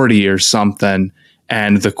 340 or something,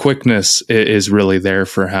 and the quickness is really there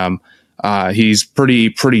for him. He's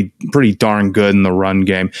pretty darn good in the run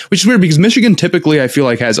game, which is weird because Michigan typically I feel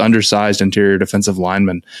like has undersized interior defensive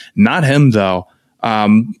linemen. Not him though.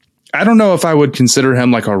 I don't know if I would consider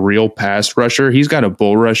him like a real pass rusher. He's got a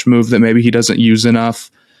bull rush move that maybe he doesn't use enough,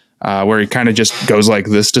 where he kind of just goes like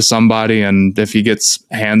this to somebody, and if he gets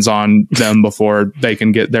hands on them before they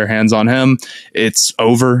can get their hands on him, it's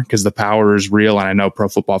over because the power is real. And I know Pro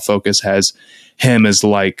Football Focus has him as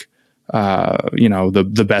like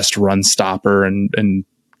the best run stopper in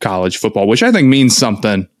college football, which I think means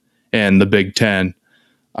something in the Big Ten.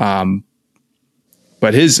 But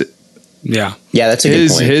that's a good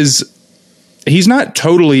point. He's not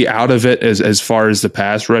totally out of it as far as the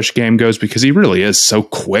pass rush game goes, because he really is so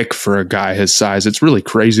quick for a guy his size. It's really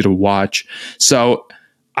crazy to watch. So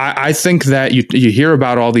I think that you hear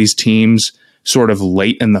about all these teams sort of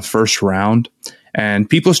late in the first round, And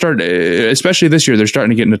people start, especially this year, they're starting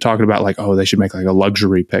to get into talking about like, oh, they should make like a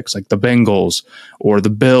luxury picks, like the Bengals or the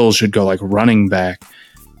Bills should go like running back.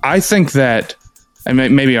 I think that, and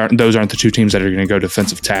maybe those aren't the two teams that are going to go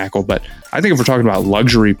defensive tackle, but I think if we're talking about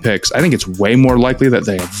luxury picks, I think it's way more likely that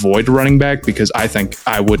they avoid running back, because I think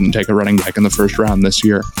I wouldn't take a running back in the first round this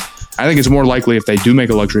year. I think it's more likely if they do make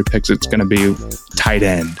a luxury picks, it's going to be tight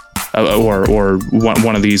end or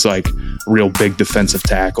one of these like real big defensive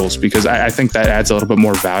tackles, because I think that adds a little bit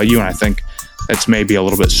more value, and I think that's maybe a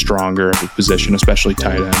little bit stronger of a position, especially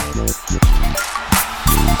tight end.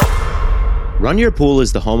 Run Your Pool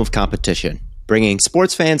is the home of competition, bringing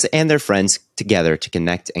sports fans and their friends together to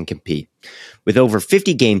connect and compete. With over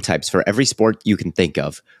 50 game types for every sport you can think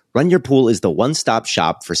of, Run Your Pool is the one-stop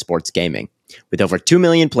shop for sports gaming. With over 2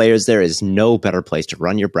 million players, there is no better place to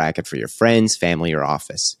run your bracket for your friends, family, or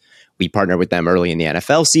office. We partnered with them early in the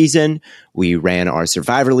NFL season. We ran our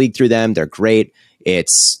Survivor League through them. They're great.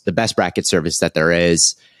 It's the best bracket service that there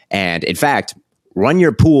is. And in fact, Run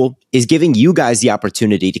Your Pool is giving you guys the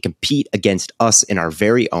opportunity to compete against us in our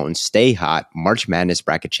very own Stay Hot March Madness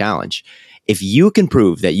Bracket Challenge. If you can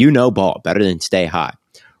prove that you know ball better than Stay Hot,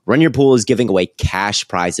 Run Your Pool is giving away cash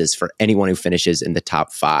prizes for anyone who finishes in the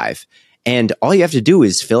top 5. And all you have to do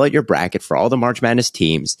is fill out your bracket for all the March Madness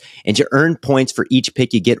teams, and you earn points for each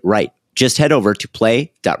pick you get right. Just head over to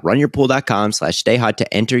play.runyourpool.com/stayhot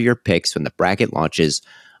to enter your picks when the bracket launches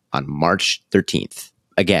on March 13th.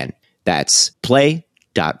 Again, that's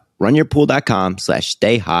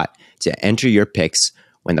play.runyourpool.com/stayhot to enter your picks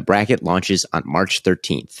when the bracket launches on March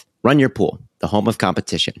 13th. Run Your Pool, the home of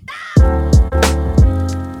competition.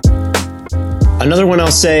 Another one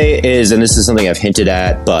I'll say is, and this is something I've hinted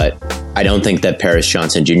at, but I don't think that Paris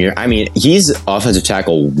Johnson Jr., I mean, he's offensive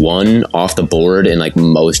tackle 1 off the board in like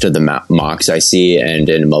most of the mocks I see and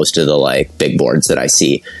in most of the like big boards that I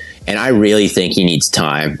see. And I really think he needs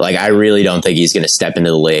time. Like, I really don't think he's going to step into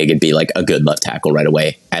the league and be like a good left tackle right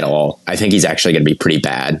away at all. I think he's actually going to be pretty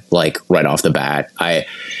bad, like right off the bat. And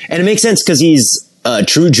it makes sense because he's a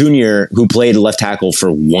true junior who played left tackle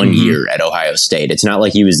for 1 year at Ohio State. It's not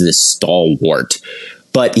like he was this stalwart,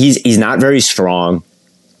 but he's not very strong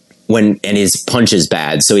and his punch is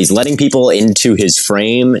bad. So he's letting people into his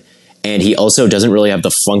frame, and he also doesn't really have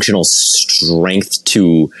the functional strength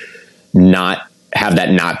to not have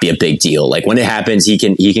that not be a big deal. Like when it happens, he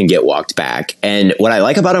can get walked back. And what I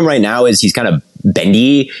like about him right now is he's kind of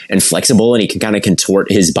bendy and flexible, and he can kind of contort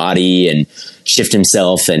his body and shift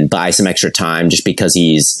himself and buy some extra time just because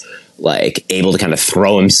he's like able to kind of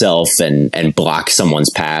throw himself and block someone's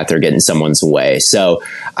path or get in someone's way. So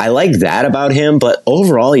I like that about him, but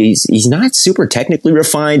overall he's not super technically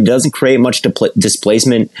refined, doesn't create much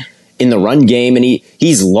displacement in the run game, and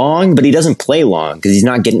he's long, but he doesn't play long because he's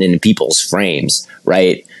not getting into people's frames,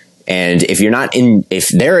 right? And if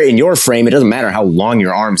they're in your frame, it doesn't matter how long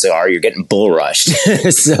your arms are, you're getting bull rushed.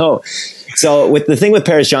 So with the thing with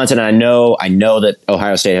Paris Johnson, I know that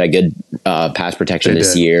Ohio State had good pass protection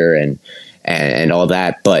this year and all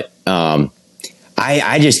that, but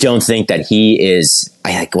I just don't think that he is.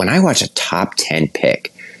 When I watch a top 10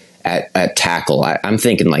 pick at tackle, I'm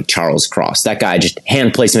thinking like Charles Cross. That guy, just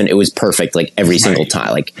hand placement, it was perfect like every single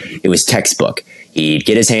time. Like it was textbook. He'd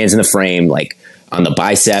get his hands in the frame, like on the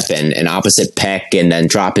bicep and opposite pec, and then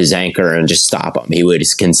drop his anchor and just stop him. He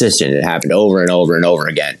was consistent. It happened over and over and over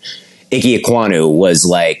again. Ike Ekwonu was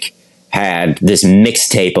like, had this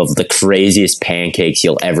mixtape of the craziest pancakes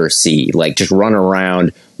you'll ever see. Like just run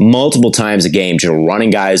around multiple times a game, just running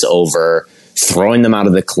guys over, throwing them out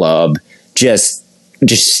of the club, just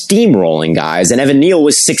steamrolling guys. And Evan Neal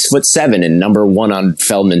was 6'7" and number 1 on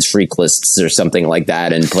Feldman's freak lists or something like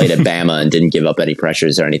that, and played at Bama and didn't give up any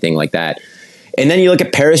pressures or anything like that. And then you look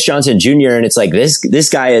at Paris Johnson Jr. and it's like this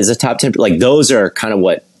guy is a top 10. Like those are kind of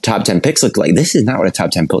what top 10 picks look like. This is not what a top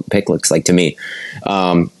 10 pick looks like to me.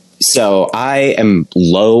 So I am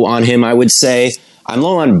low on him, I would say. I'm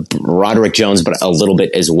low on Roderick Jones, but a little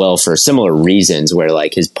bit as well for similar reasons, where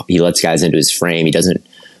like he lets guys into his frame. He doesn't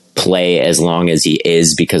play as long as he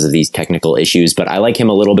is because of these technical issues, but I like him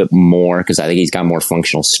a little bit more because I think he's got more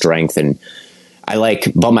functional strength. And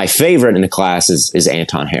but my favorite in the class is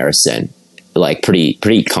Anton Harrison, like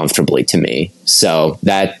pretty comfortably to me. So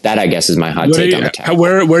that I guess is my hot take on the tackle.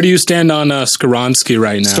 Where do you stand on Skoronski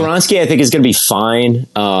right now? Skoronski I think is going to be fine.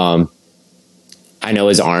 I know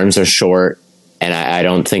his arms are short, and I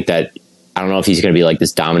don't know if he's going to be like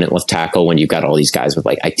this dominant left tackle when you've got all these guys with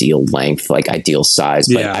like ideal length, like ideal size.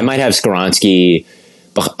 But I might have Skoronski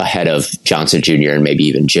ahead of Johnson Jr. and maybe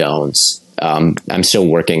even Jones. I'm still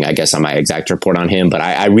working, I guess, on my exact report on him, but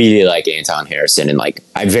I really like Anton Harrison, and like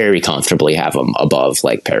I very comfortably have him above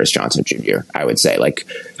like Paris Johnson Jr. I would say, like,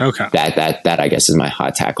 okay, that I guess is my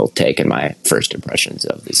hot tackle take and my first impressions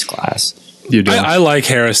of this class. You do. I like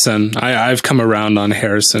Harrison. I've come around on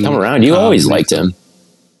Harrison. Come around. You always liked him.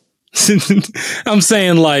 I'm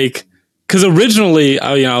saying, like, because originally,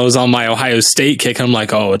 I was on my Ohio State kick. And I'm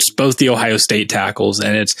like, oh, it's both the Ohio State tackles,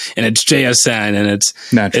 and it's JSN, and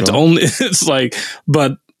it's natural. It's only it's like,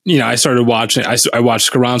 but I started watching. I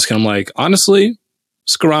watched Skoronski, and I'm like, honestly,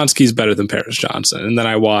 Skoronski's better than Paris Johnson. And then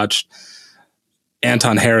I watched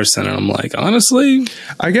Anton Harrison, and I'm like, honestly,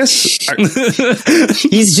 I guess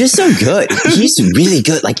he's just so good. He's really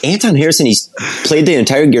good. Like Anton Harrison, he's played the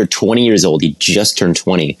entire year, 20 years old. He just turned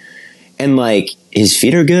 20, and like his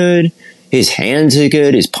feet are good. His hands are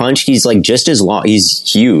good. His punch, he's like just as long. He's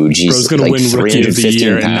huge. He's Bro's going like to win Rookie of the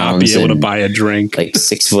Year and not be able to buy a drink. Like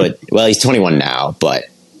 6 foot. Well, he's 21 now, but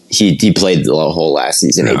he played the whole last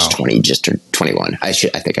season, age 20. He just turned 21. I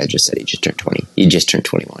think I just said he just turned 20. He just turned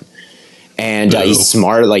 21. And he's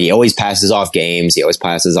smart. Like he always passes off games. He always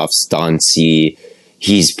passes off stunts.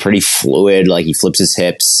 He's pretty fluid. Like he flips his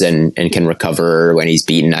hips and can recover when he's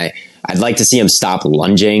beaten. I'd like to see him stop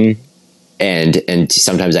lunging. And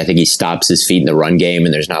sometimes I think he stops his feet in the run game,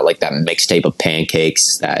 and there's not like that mixtape of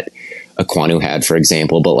pancakes that Aquanu had, for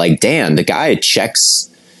example. But like, damn, the guy checks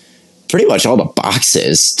pretty much all the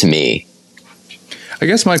boxes to me. I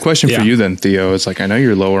guess my question for you then, Theo, is like, I know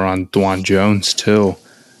you're lower on Dwan Jones too,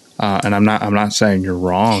 and I'm not saying you're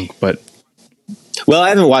wrong, but. Well, I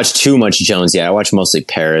haven't watched too much Jones yet. I watched mostly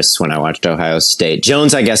Paris when I watched Ohio State.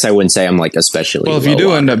 Jones, I guess I wouldn't say I'm like especially. Well, if you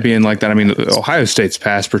do end up being like that, I mean, Ohio State's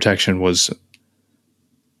pass protection was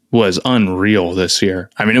unreal this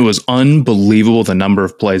year. I mean, it was unbelievable the number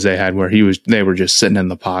of plays they had where they were just sitting in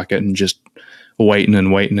the pocket and just waiting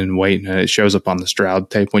and waiting and waiting, and it shows up on the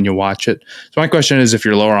Stroud tape when you watch it. So my question is, if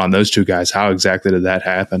you're lower on those two guys, how exactly did that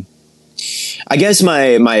happen? I guess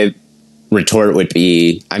my retort would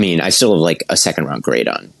be, I mean, I still have like a second round grade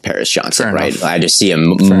on Paris Johnson, Fair right? enough. I just see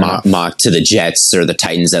him mocked to the Jets or the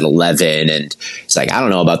Titans at 11, and it's like, I don't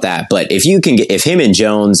know about that, but if if him and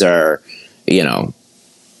Jones are,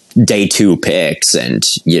 day 2 picks, and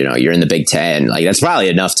you're in the Big Ten, like that's probably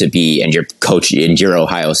enough to be, and your coach in your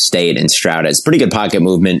Ohio State, and Stroud has pretty good pocket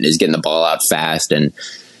movement, is getting the ball out fast, and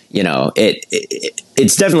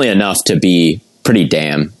it's definitely enough to be pretty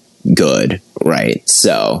damn good, right?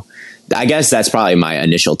 So I guess that's probably my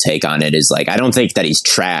initial take on it, is like, I don't think that he's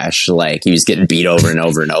trash. Like he was getting beat over and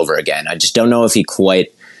over and over again. I just don't know if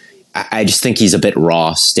I just think he's a bit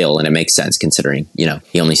raw still, and it makes sense considering,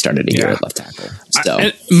 he only started a year at left tackle.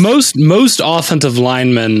 So most offensive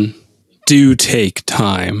linemen do take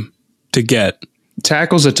time to get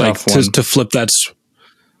tackle's a tough one to flip that.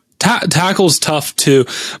 Tackle's tough too,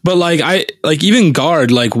 but even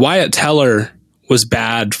guard, like Wyatt Teller was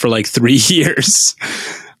bad for like 3 years.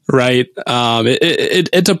 Right.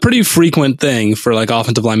 It's a pretty frequent thing for like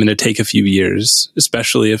offensive linemen to take a few years,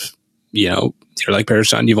 especially if, you're like Paris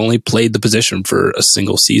Johnson, you've only played the position for a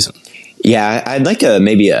single season. Yeah. I'd like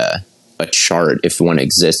maybe a chart, if one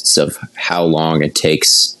exists, of how long it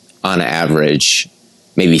takes on average,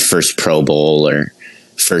 maybe first Pro Bowl or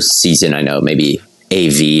first season. I know maybe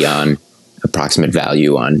AV on approximate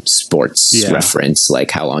value on Sports Reference,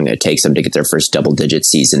 like how long it takes them to get their first double digit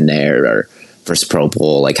season there, or first Pro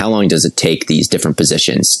Bowl. Like how long does it take these different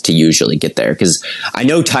positions to usually get there? Because I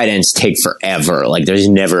know tight ends take forever. Like there's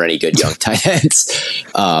never any good young tight ends,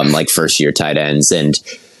 like first year tight ends. And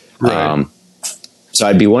so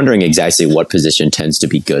I'd be wondering exactly what position tends to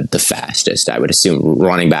be good the fastest. I would assume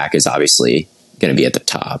running back is obviously going to be at the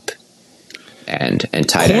top. And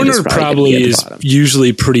tight end is probably is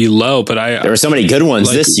usually pretty low, but there were so many good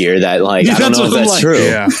ones this year that I don't know if that's true.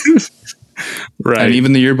 Yeah. Right. And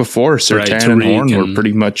even the year before, Surtain and Horn were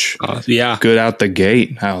pretty much good out the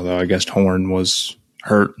gate. Although I guess Horn was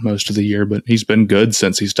hurt most of the year, but he's been good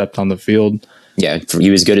since he stepped on the field. Yeah, he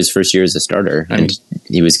was good his first year as a starter, and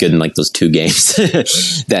he was good in like those 2 games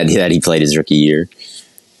that he played his rookie year.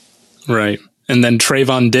 Right. And then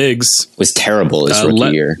Trayvon Diggs was terrible his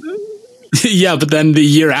rookie year. Yeah, but then the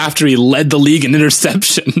year after he led the league in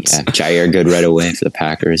interceptions. Yeah, Jair good right away for the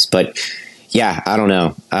Packers. But yeah, I don't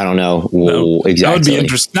know exactly.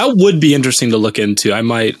 That would be interesting to look into. I'm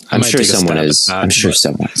sure someone has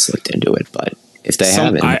looked into it, but if they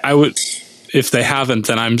haven't, I would. If they haven't,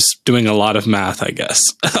 then I'm doing a lot of math, I guess.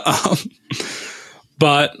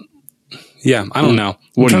 But yeah, I don't know.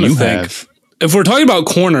 What do you have? If we're talking about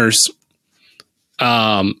corners,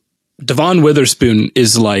 Devon Witherspoon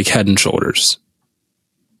is like head and shoulders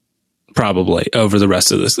probably over the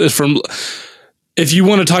rest of this. If you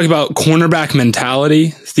want to talk about cornerback mentality,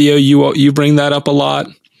 Theo, you bring that up a lot.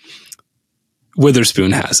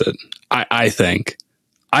 Witherspoon has it. I think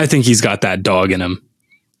he's got that dog in him.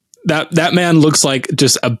 That man looks like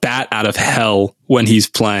just a bat out of hell when he's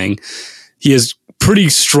playing. He has pretty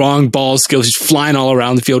strong ball skills. He's flying all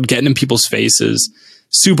around the field, getting in people's faces,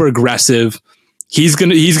 super aggressive. He's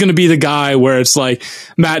gonna be the guy where it's like,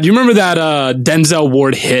 Matt, do you remember that Denzel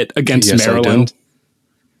Ward hit against Maryland?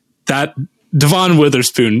 That Devon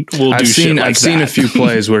Witherspoon will do shit like that. I've seen a few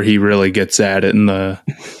plays where he really gets at it in the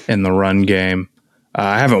run game.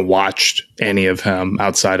 I haven't watched any of him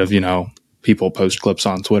outside of, people post clips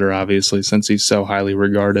on Twitter, obviously, since he's so highly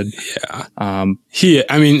regarded. Yeah. I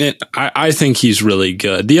think he's really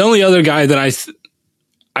good. The only other guy that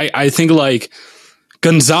I think like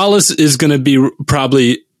Gonzalez is going to be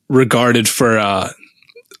probably regarded for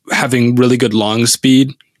having really good long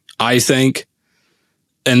speed, I think.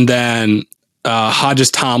 And then Hodges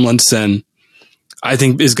Tomlinson, I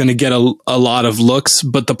think, is going to get a lot of looks.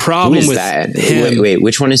 But the problem with that? him... Wait,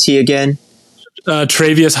 which one is he again?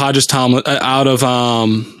 Travius Hodges Tomlinson out of...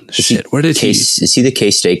 where did he... Is he the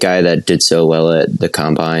K-State guy that did so well at the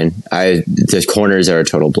Combine? The corners are a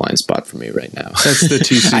total blind spot for me right now. That's the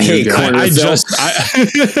TCU I hate guy. corners.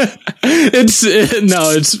 It's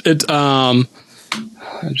the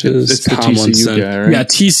TCU guy, right? Yeah,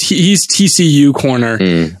 he's TCU corner.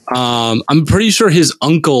 I'm pretty sure his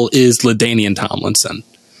uncle is LaDainian Tomlinson.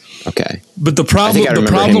 Okay, but the problem, I think I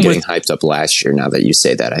remember him getting hyped up last year. Now that you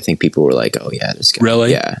say that, I think people were like, "Oh yeah, this guy."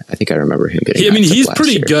 Really? Yeah, I think I remember him getting. He's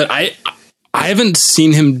pretty good. I haven't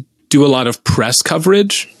seen him do a lot of press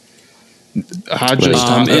coverage. Hodges,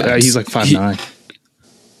 he's like 5'9".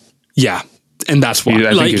 Yeah, and that's why.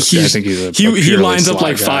 I think he lines up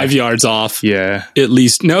like guy. 5 yards off. Yeah, at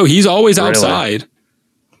least. No, he's always outside.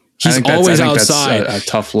 He's always outside. That's a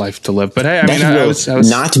tough life to live. But hey, I was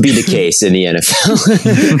not to be the case in the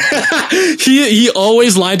NFL. He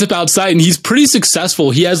always lines up outside, and he's pretty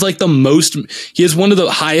successful. He has he has one of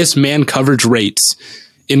the highest man coverage rates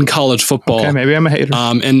in college football. Okay, maybe I'm a hater.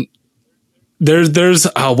 And there's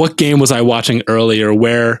what game was I watching earlier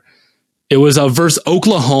where it was versus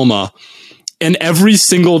Oklahoma. And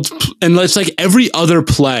it's like every other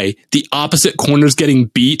play, the opposite corner's getting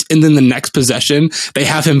beat. And then the next possession, they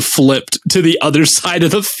have him flipped to the other side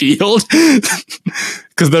of the field.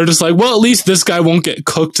 Cause they're just like, well, at least this guy won't get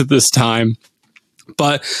cooked this time.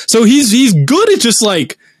 But so he's good at just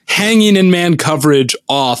like hanging in man coverage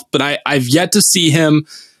off. But I've yet to see him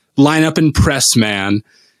line up in press man.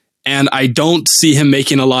 And I don't see him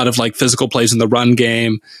making a lot of like physical plays in the run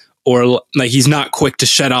game. Or like he's not quick to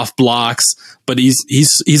shed off blocks, but he's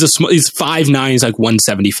 5'9", he's like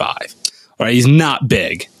 175. All right, he's not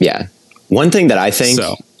big. Yeah. One thing that I think,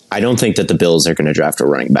 I don't think that the Bills are going to draft a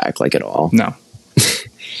running back like at all. No.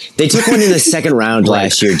 They took one in the second round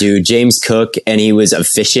last year, dude. James Cook, and he was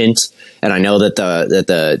efficient. And I know that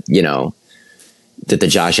the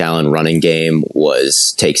Josh Allen running game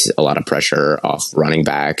takes a lot of pressure off running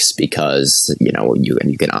backs because, you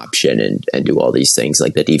can option and do all these things.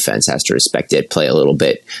 Like the defense has to respect it, play a little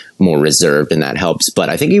bit more reserved, and that helps. But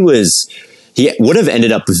I think he would have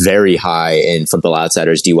ended up very high in Football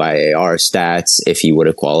Outsiders DYAR stats if he would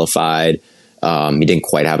have qualified. He didn't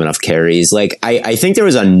quite have enough carries. Like I think there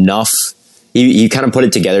was enough. He kind of put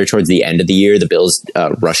it together towards the end of the year. The Bills'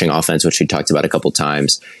 rushing offense, which we talked about a couple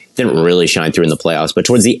times, didn't really shine through in the playoffs. But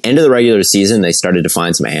towards the end of the regular season, they started to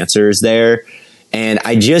find some answers there. And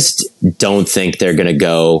I just don't think they're going to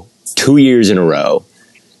go 2 years in a row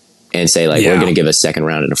and say, we're going to give a second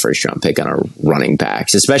round and a first round pick on our running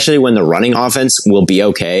backs, especially when the running offense will be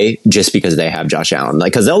okay just because they have Josh Allen.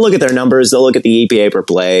 Because they'll look at their numbers, they'll look at the EPA per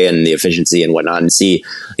play and the efficiency and whatnot and see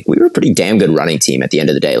we were a pretty damn good running team at the end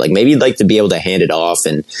of the day. Maybe you'd like to be able to hand it off,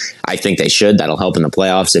 and I think they should. That'll help in the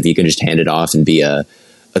playoffs if you can just hand it off and be a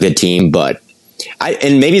good team. But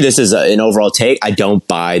and maybe this is an overall take. I don't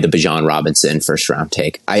buy the Bijan Robinson first round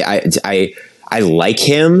take. I like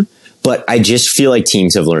him, but I just feel like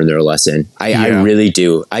teams have learned their lesson. I really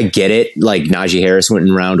do. I get it. Like Najee Harris went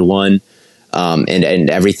in round one, and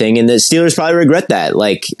everything, and the Steelers probably regret that.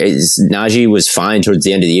 Najee was fine towards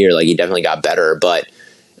the end of the year. He definitely got better, but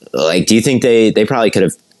do you think they probably could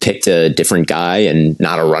have picked a different guy and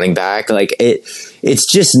not a running back?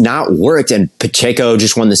 It's just not worked. And Pacheco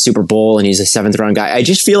just won the Super Bowl and he's a 7th round guy. I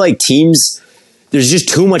just feel like teams, there's just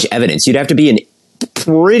too much evidence. You'd have to be an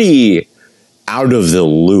pretty out of the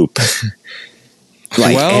loop,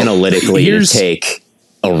 analytically to take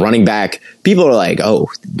a running back. People are like, oh,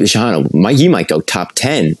 Bijan, he might go top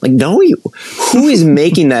 10. Like, no, who is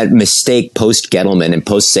making that mistake post Gettleman and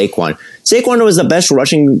post Saquon? Saquon was the best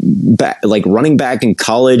running back in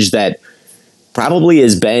college that probably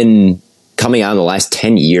has been coming out in the last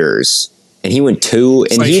 10 years. And he went 2,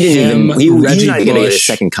 and he's not even going to get a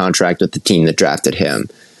second contract with the team that drafted him.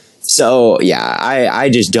 So, yeah, I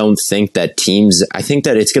just don't think that I think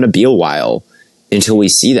that it's going to be a while until we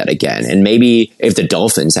see that again. And maybe if the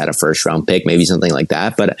Dolphins had a first round pick, maybe something like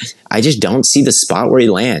that. But I just don't see the spot where he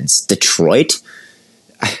lands. Detroit,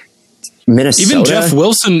 Minnesota. Even Jeff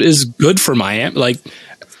Wilson is good for Miami. Like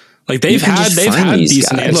they've had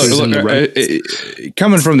decent answers in the red.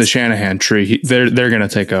 Coming from the Shanahan tree, they're going to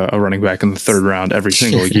take a running back in the 3rd round every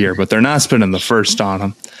single year, but they're not spending the first on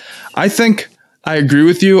him. I think I agree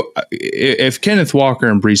with you. If Kenneth Walker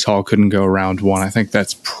and Breece Hall couldn't go round 1, I think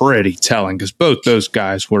that's pretty telling because both those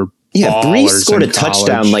guys were Breece scored a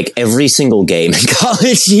touchdown like every single game in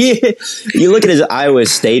college. You look at his Iowa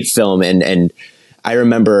State film, and I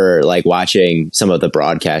remember like watching some of the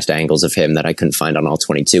broadcast angles of him that I couldn't find on all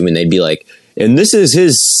 22, and they'd be like, and this is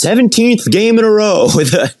his 17th game in a row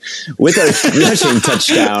with a rushing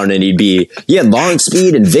touchdown, and he had long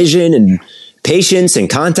speed and vision and patience and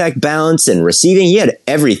contact balance and receiving. He had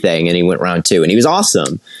everything, and he went round 2, and he was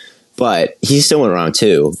awesome. But he still went round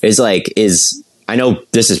 2. I know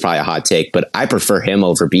this is probably a hot take, but I prefer him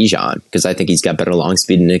over Bijan because I think he's got better long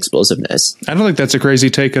speed and explosiveness. I don't think that's a crazy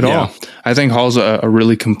take at all. I think Hall's a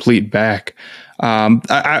really complete back.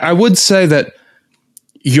 I would say that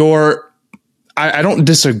I don't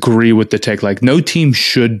disagree with the take. Like, no team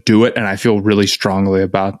should do it, and I feel really strongly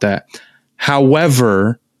about that.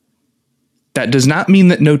 However, that does not mean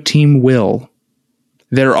that no team will.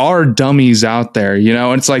 There are dummies out there,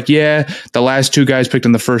 and it's like, the last 2 guys picked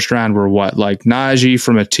in the first round were what? Like Najee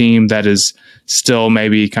from a team that is still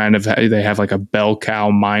maybe kind of, they have like a bell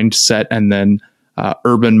cow mindset, and then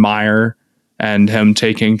Urban Meyer and him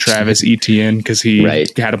taking Travis Etienne because he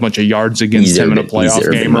had a bunch of yards against him in a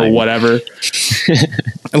playoff game or whatever.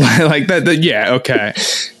 Like that. Yeah. Okay.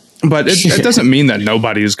 But it doesn't mean that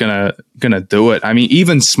nobody is gonna do it. I mean,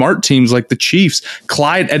 even smart teams like the Chiefs,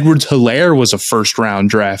 Clyde Edwards-Helaire was a 1st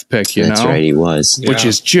round draft pick. That's right, he was, which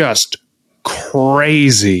is just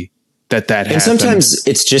crazy that happened. And sometimes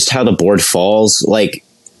it's just how the board falls. Like,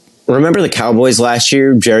 remember the Cowboys last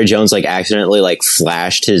year? Jerry Jones accidentally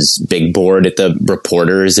flashed his big board at the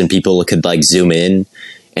reporters, and people could zoom in,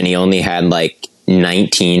 and he only had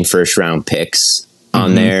 19 first round picks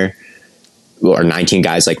on there. Or 19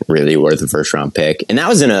 guys really worth a first round pick. And that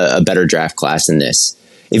was in a better draft class than this.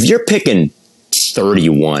 If you're picking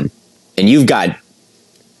 31 and you've got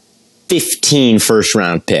 15 first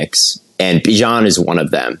round picks and Bijan is one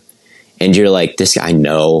of them, and you're like, this guy, I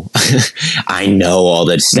know all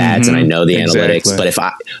the stats and I know the analytics,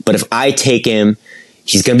 but if I take him,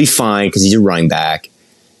 he's going to be fine because he's a running back,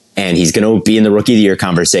 and he's going to be in the rookie of the year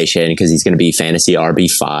conversation because he's going to be fantasy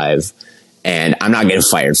RB5. And I'm not getting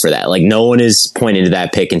fired for that. No one is pointing to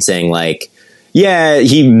that pick and saying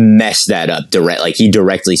he messed that up he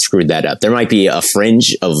directly screwed that up. There might be a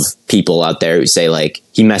fringe of people out there who say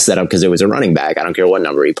he messed that up because it was a running back. I don't care what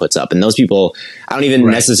number he puts up. And those people, I don't even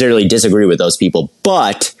necessarily disagree with those people,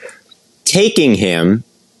 but taking him,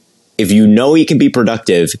 if you know he can be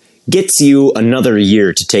productive, gets you another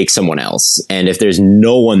year to take someone else. And if there's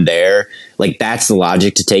no one there, that's the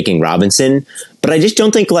logic to taking Robinson. But I just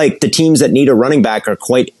don't think the teams that need a running back are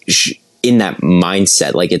quite in that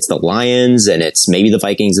mindset. It's the Lions, and it's maybe the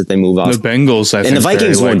Vikings that they move off. The Bengals, I think. And the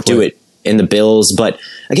Vikings won't do it in the Bills. But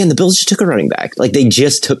again, the Bills just took a running back. They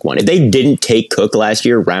just took one. If they didn't take Cook last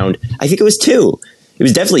year I think it was 2. It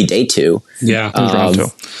was definitely day 2. Yeah.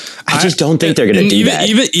 I just don't think they're going to do that.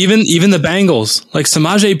 Even the Bengals,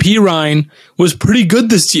 Samaje Perine was pretty good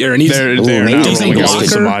this year, and they're not rolling out with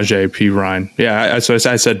Samaje Perine. Yeah, so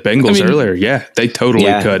I said Bengals earlier. Yeah, they totally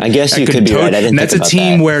could. I guess you could be right. And that's a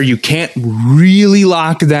team where you can't really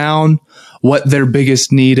lock down what their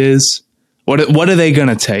biggest need is. What are they going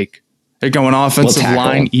to take? They're going offensive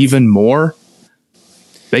line even more.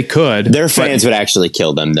 They could. Their fans would actually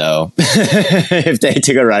kill them, though. If they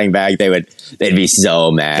took a running back, they'd be so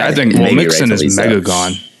mad. I think Mixon is mega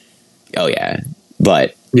gone. Oh, yeah.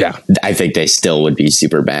 But I think they still would be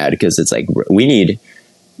super mad because it's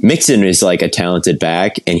Mixon is a talented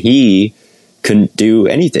back, and he couldn't do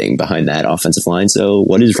anything behind that offensive line. So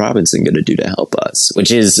what is Robinson going to do to help us?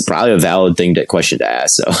 Which is probably a valid question to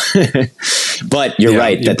ask. So, but you're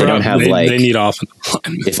right that they don't have they need offensive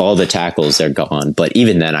line. If all the tackles are gone, but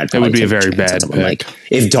even then, I'd probably it would be a very bad pick.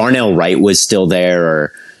 If Darnell Wright was still there,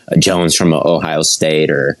 or Jones from Ohio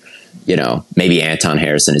State, or maybe Anton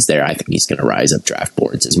Harrison is there. I think he's going to rise up draft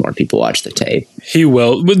boards as more people watch the tape. He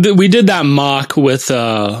will. We did that mock with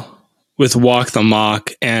Walk the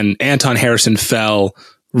Mock, and Anton Harrison fell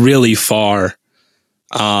really far.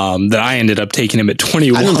 That I ended up taking him at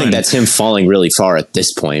 21. I don't think that's him falling really far at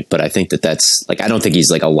this point, but I think that's I don't think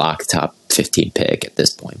he's like a lock top 15 pick at this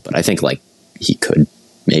point, but I think he could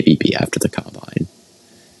maybe be after the combine.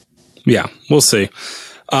 Yeah, we'll see.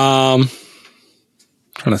 Trying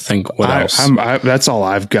to think what else. That's all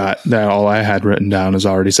I've got. All I had written down is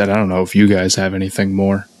already said. I don't know if you guys have anything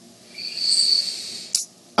more.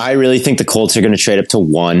 I really think the Colts are going to trade up to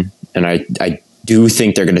 1, and I do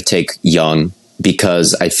think they're going to take Young,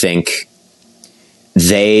 because I think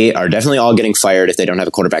they are definitely all getting fired if they don't have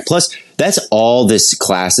a quarterback. Plus, that's all this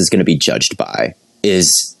class is going to be judged by,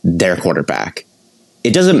 is their quarterback.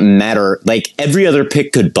 It doesn't matter. Every other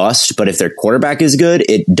pick could bust, but if their quarterback is good,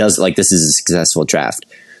 it does. This is a successful draft.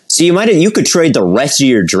 So you could trade the rest of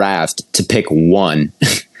your draft to pick 1,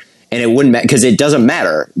 and it wouldn't matter, because it doesn't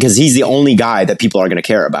matter, because he's the only guy that people are going to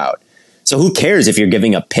care about. So who cares if you're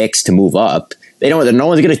giving up picks to move up? No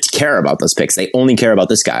one's going to care about those picks. They only care about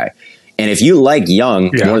this guy. And if you like Young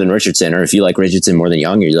more than Richardson, or if you like Richardson more than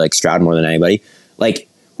Young, or you like Stroud more than anybody,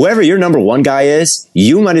 whoever your number 1 guy is,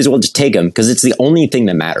 you might as well just take him, because it's the only thing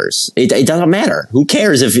that matters. It doesn't matter. Who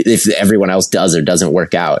cares if everyone else does or doesn't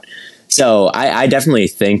work out? So I definitely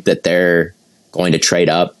think that they're going to trade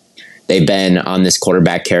up. They've been on this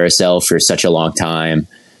quarterback carousel for such a long time.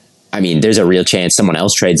 I mean, there's a real chance someone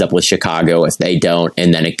else trades up with Chicago if they don't,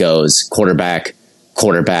 and then it goes quarterback,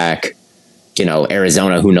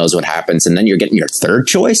 Arizona, who knows what happens, and then you're getting your 3rd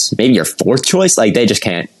choice, maybe your 4th choice. They just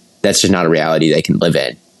can't. That's just not a reality they can live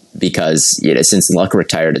in, because since Luck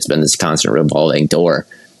retired, it's been this constant revolving door.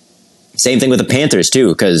 Same thing with the Panthers too,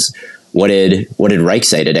 because what did Reich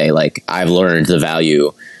say today? I've learned the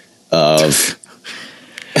value of.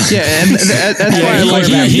 Yeah, and that's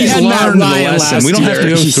why he's learned the lesson. We don't have to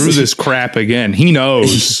go through this crap again. He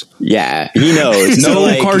knows. Yeah, he knows.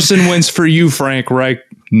 No Carson Wentz for you, Frank Reich.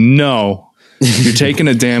 No. You're taking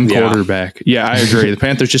a damn quarterback. Yeah, I agree. The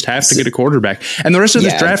Panthers just have to get a quarterback. And the rest of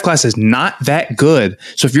this draft class is not that good.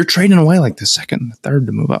 So if you're trading away the 2nd and the 3rd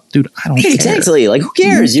to move up, dude, I don't care. Exactly. Who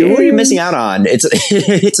cares? What are you missing out on? It's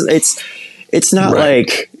not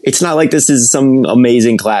it's not like this is some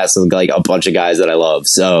amazing class with a bunch of guys that I love.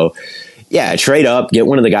 So yeah, trade up, get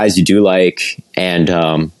one of the guys you do like. And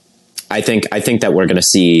I think that we're going to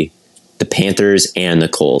see the Panthers and the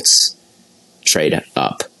Colts trade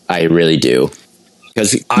up. I really do.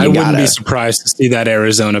 Because I wouldn't be surprised to see that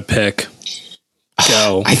Arizona pick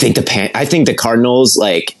go. I think the Cardinals,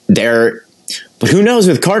 but who knows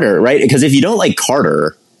with Carter, right? Because if you don't like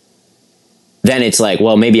Carter, then it's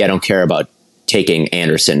maybe I don't care about taking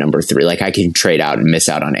Anderson number 3. I can trade out and miss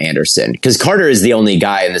out on Anderson, because Carter is the only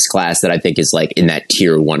guy in this class that I think is in that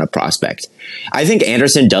tier 1 of prospect. I think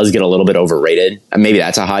Anderson does get a little bit overrated. Maybe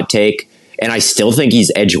that's a hot take. And I still think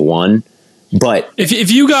he's edge 1. But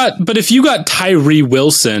if you got Tyree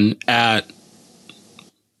Wilson at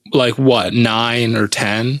 9 or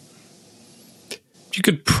 10, you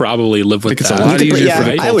could probably live with that. It's a lot easier for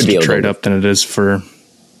the Colts to trade up than it is for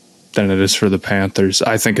the Panthers.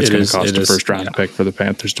 I think it's going to cost a 1st round pick for the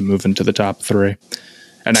Panthers to move into the top 3.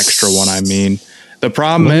 An extra one, I mean. The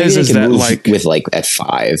problem is that at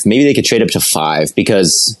 5, maybe they could trade up to 5,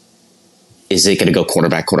 because is it going to go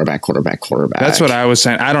quarterback? That's what I was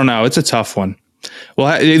saying. I don't know. It's a tough one.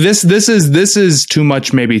 Well, this is too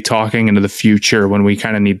much maybe talking into the future when we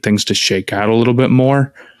kind of need things to shake out a little bit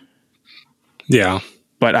more. Yeah.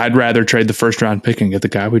 But I'd rather trade the 1st round pick and get the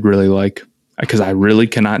guy we'd really like, because I really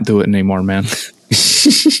cannot do it anymore, man.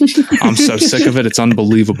 I'm so sick of it. It's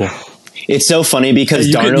unbelievable. It's so funny because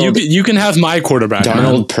you can have my quarterback.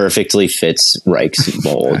 Darnold perfectly fits Reich's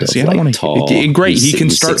mold. Tall. Great. He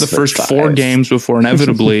can start the first 4 games before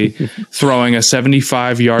inevitably throwing a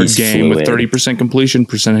 75-yard game with 30% completion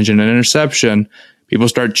percentage and an interception. People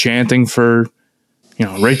start chanting for,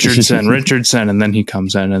 Richardson, and then he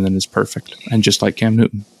comes in and then it's perfect. And just like Cam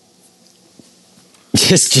Newton.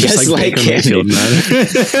 Just like Cam Mayfield, man.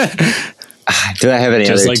 Do I have any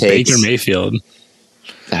other takes? Just like Baker Mayfield.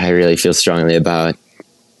 I really feel strongly about.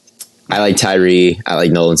 I like Tyree. I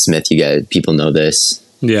like Nolan Smith. You guys, people know this.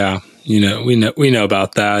 Yeah, we know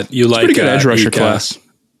about that. You it's like pretty good edge rusher class.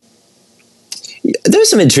 There's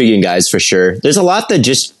some intriguing guys for sure. There's a lot that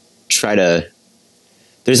just try to.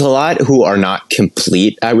 There's a lot who are not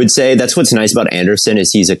complete. I would say that's what's nice about Anderson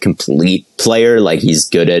is he's a complete player. He's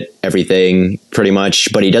good at everything pretty much,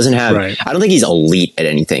 but he doesn't have. Right. I don't think he's elite at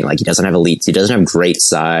anything. He doesn't have elites. He doesn't have great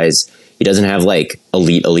size. He doesn't have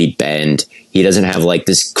elite bend. He doesn't have like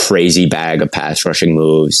this crazy bag of pass rushing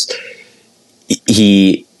moves.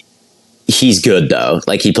 He's good though.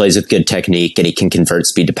 Like he plays with good technique and he can convert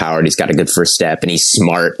speed to power. And he's got a good first step and he's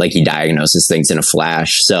smart. Like he diagnoses things in a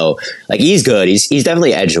flash. So like he's good. He's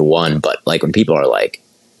definitely edge of one. But like when people are like,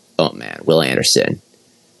 oh man, Will Anderson,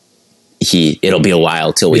 it'll be a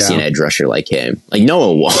while till we see an edge rusher like him. Like no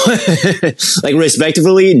one won't. Like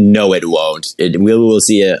respectively, no, it won't. We will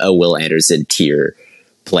see a Will Anderson tier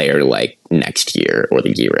player like next year or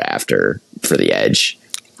the year after for the edge.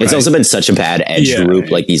 It's also been such a bad edge group.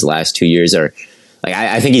 Like these last 2 years are like,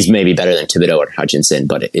 I think he's maybe better than Thibodeau or Hutchinson,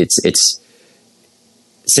 but it's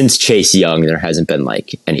since Chase Young, there hasn't been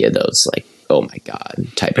like any of those like, oh my God,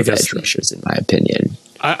 type of edge rushers in my opinion.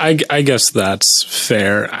 I guess that's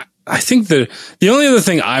fair. I think the only other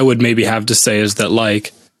thing I would maybe have to say is that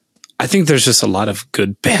like, I think there's just a lot of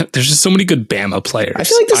good, there's just so many good Bama players. I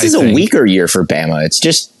feel like this is a weaker year for Bama.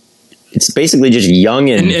 It's basically just Young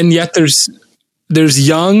and yet there's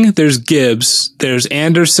Young, there's Gibbs, there's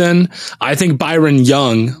Anderson. I think Byron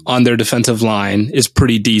Young on their defensive line is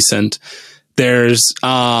pretty decent. There's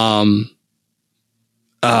Branch.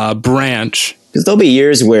 Because there'll be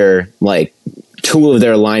years where like 2 of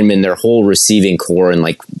their linemen, their whole receiving core, and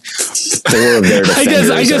like 4 of their defenders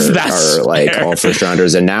I guess that's are like all first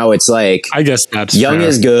rounders. And now it's like I guess that's Young fair.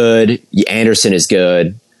 is good, Anderson is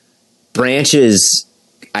good, Branch is.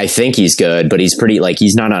 I think he's good, but he's pretty like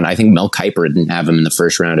he's not on. I think Mel Kiper didn't have him in the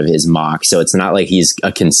first round of his mock, so it's not like he's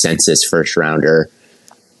a consensus first rounder.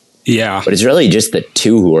 Yeah, but it's really just the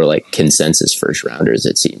 2 who are like consensus first rounders.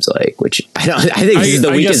 It seems like, which I think this is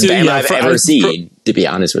the weakest Bama I've ever seen. To be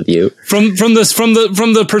honest with you, from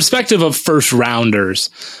the perspective of first rounders,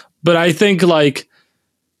 but I think like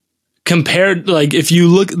compared, like if you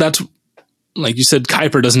look, that's like you said,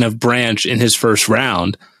 Kiper doesn't have Branch in his first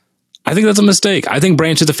round. I think that's a mistake. I think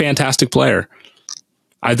Branch is a fantastic player.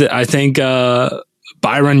 I think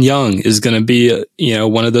Byron Young is going to be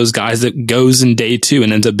one of those guys that goes in day 2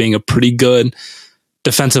 and ends up being a pretty good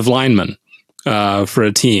defensive lineman for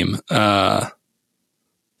a team.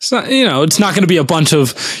 It's not it's not going to be a bunch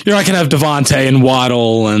of, you're not going to have Devontae and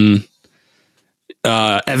Waddle and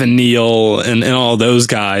Evan Neal and all those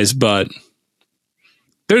guys, but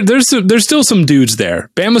there's still some dudes there.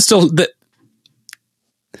 Bama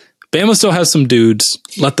still has some dudes.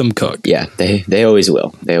 Let them cook. Yeah, they always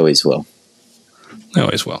will. They always will.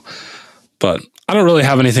 But I don't really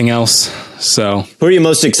have anything else. So, who are you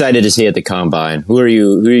most excited to see at the combine? Who are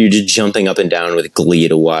you just jumping up and down with glee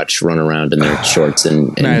to watch run around in their shorts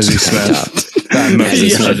and Mazzy Smith? I'm most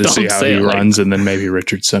excited to see how he runs, and then maybe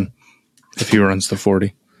Richardson if he runs the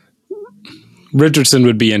 40. Richardson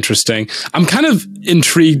would be interesting. I'm kind of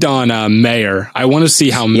intrigued on Mayer. I want to see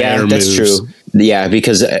how Mayer moves. Yeah, that's true. Yeah,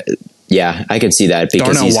 because I can see that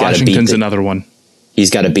because Darnell Washington's another one. He's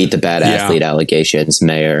got to beat the bad athlete allegations.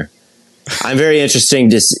 Mayer. I'm very interested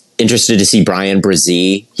to see Brian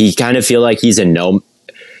Brzee. He kind of feel like he's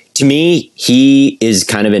to me, he is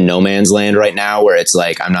kind of in no man's land right now, where it's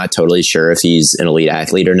like I'm not totally sure if he's an elite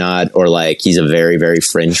athlete or not, or like he's a very, very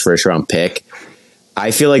fringe first round pick.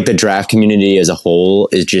 I feel like the draft community as a whole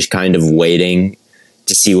is just kind of waiting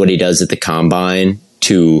to see what he does at the combine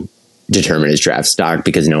to determine his draft stock,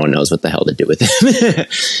 because no one knows what the hell to do with him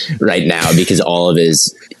right now, because all of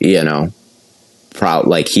his,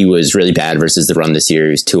 like he was really bad versus the run this year.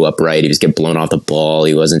 He was too upright. He was getting blown off the ball.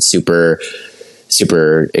 He wasn't super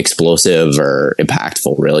explosive or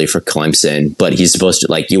impactful really for Clemson, but he's supposed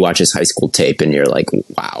to, like, you watch his high school tape and you're like,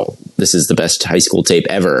 wow, this is the best high school tape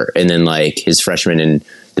ever. And then like his freshman and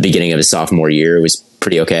the beginning of his sophomore year was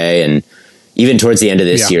pretty okay. And even towards the end of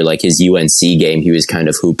this year, like his UNC game, he was kind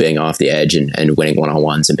of hooping off the edge and winning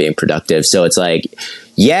one-on-ones and being productive. So it's like,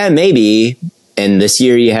 yeah, maybe. And this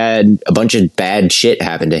year he had a bunch of bad shit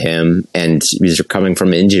happen to him and he was recovering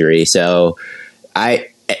from injury. So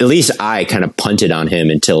at least I kind of punted on him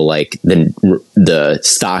until like the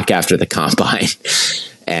stock after the combine.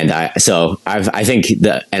 And I think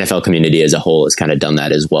the NFL community as a whole has kind of done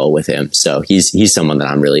that as well with him. So he's someone that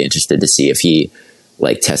I'm really interested to see if he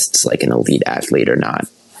like tests like an elite athlete or not,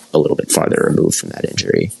 a little bit farther removed from that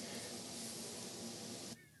injury.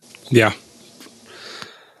 Yeah.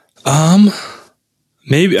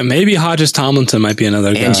 Maybe Hodges Tomlinson might be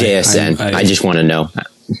another guy. And JSN. I just want to know.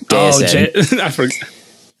 JSN. I forgot.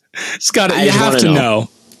 Scott, you have to know.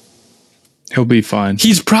 He'll be fine.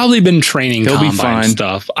 He's probably been training combine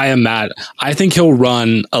stuff. I think he'll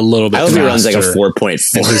run a little bit faster. I hope he runs like a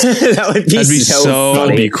 4.4. That'd be so funny.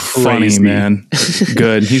 That'd be funny, man.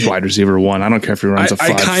 Good. He's wide receiver 1. I don't care if he runs a 5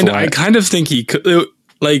 I kind of think he could.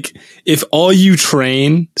 Like, if all you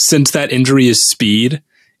train since that injury is speed,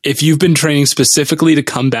 if you've been training specifically to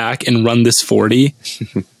come back and run this 40,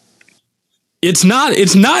 it's not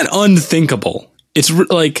unthinkable. It's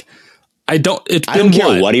like, I don't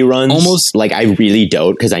care what he runs. Almost like I really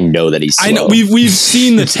don't, because I know that he's slow. I know we've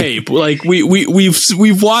seen the tape. Like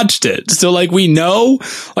we've watched it. So like we know.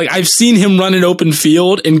 Like I've seen him run an open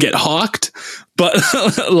field and get hawked. But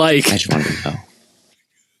like I just want to know.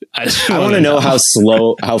 I want to know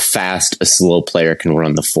how fast a slow player can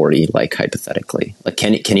run the 40. Like hypothetically, like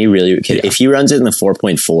can he really? If he runs it in the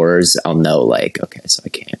 4.4s, I'll know. Like okay, so I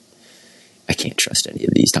can't trust any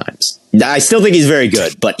of these times. I still think he's very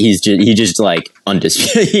good, but he just like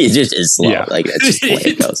undisputed. He just is slow. Yeah. Like that's just the way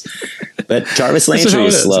it goes. But Jarvis Landry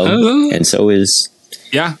is slow, and so is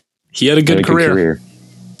he had a good career.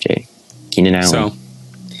 Okay, Keenan Allen.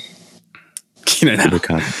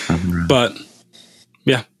 But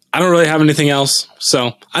yeah, I don't really have anything else,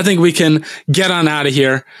 so I think we can get on out of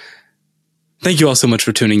here. Thank you all so much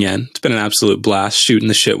for tuning in. It's been an absolute blast shooting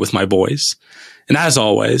the shit with my boys. And as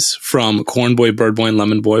always, from Corn Boy, Bird Boy, and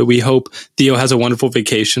Lemon Boy, we hope Theo has a wonderful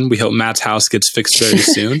vacation. We hope Matt's house gets fixed very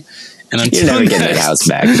soon. And until you're never getting the house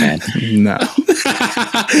back, man. No.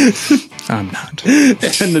 I'm not.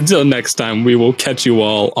 And until next time, we will catch you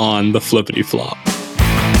all on the flippity flop.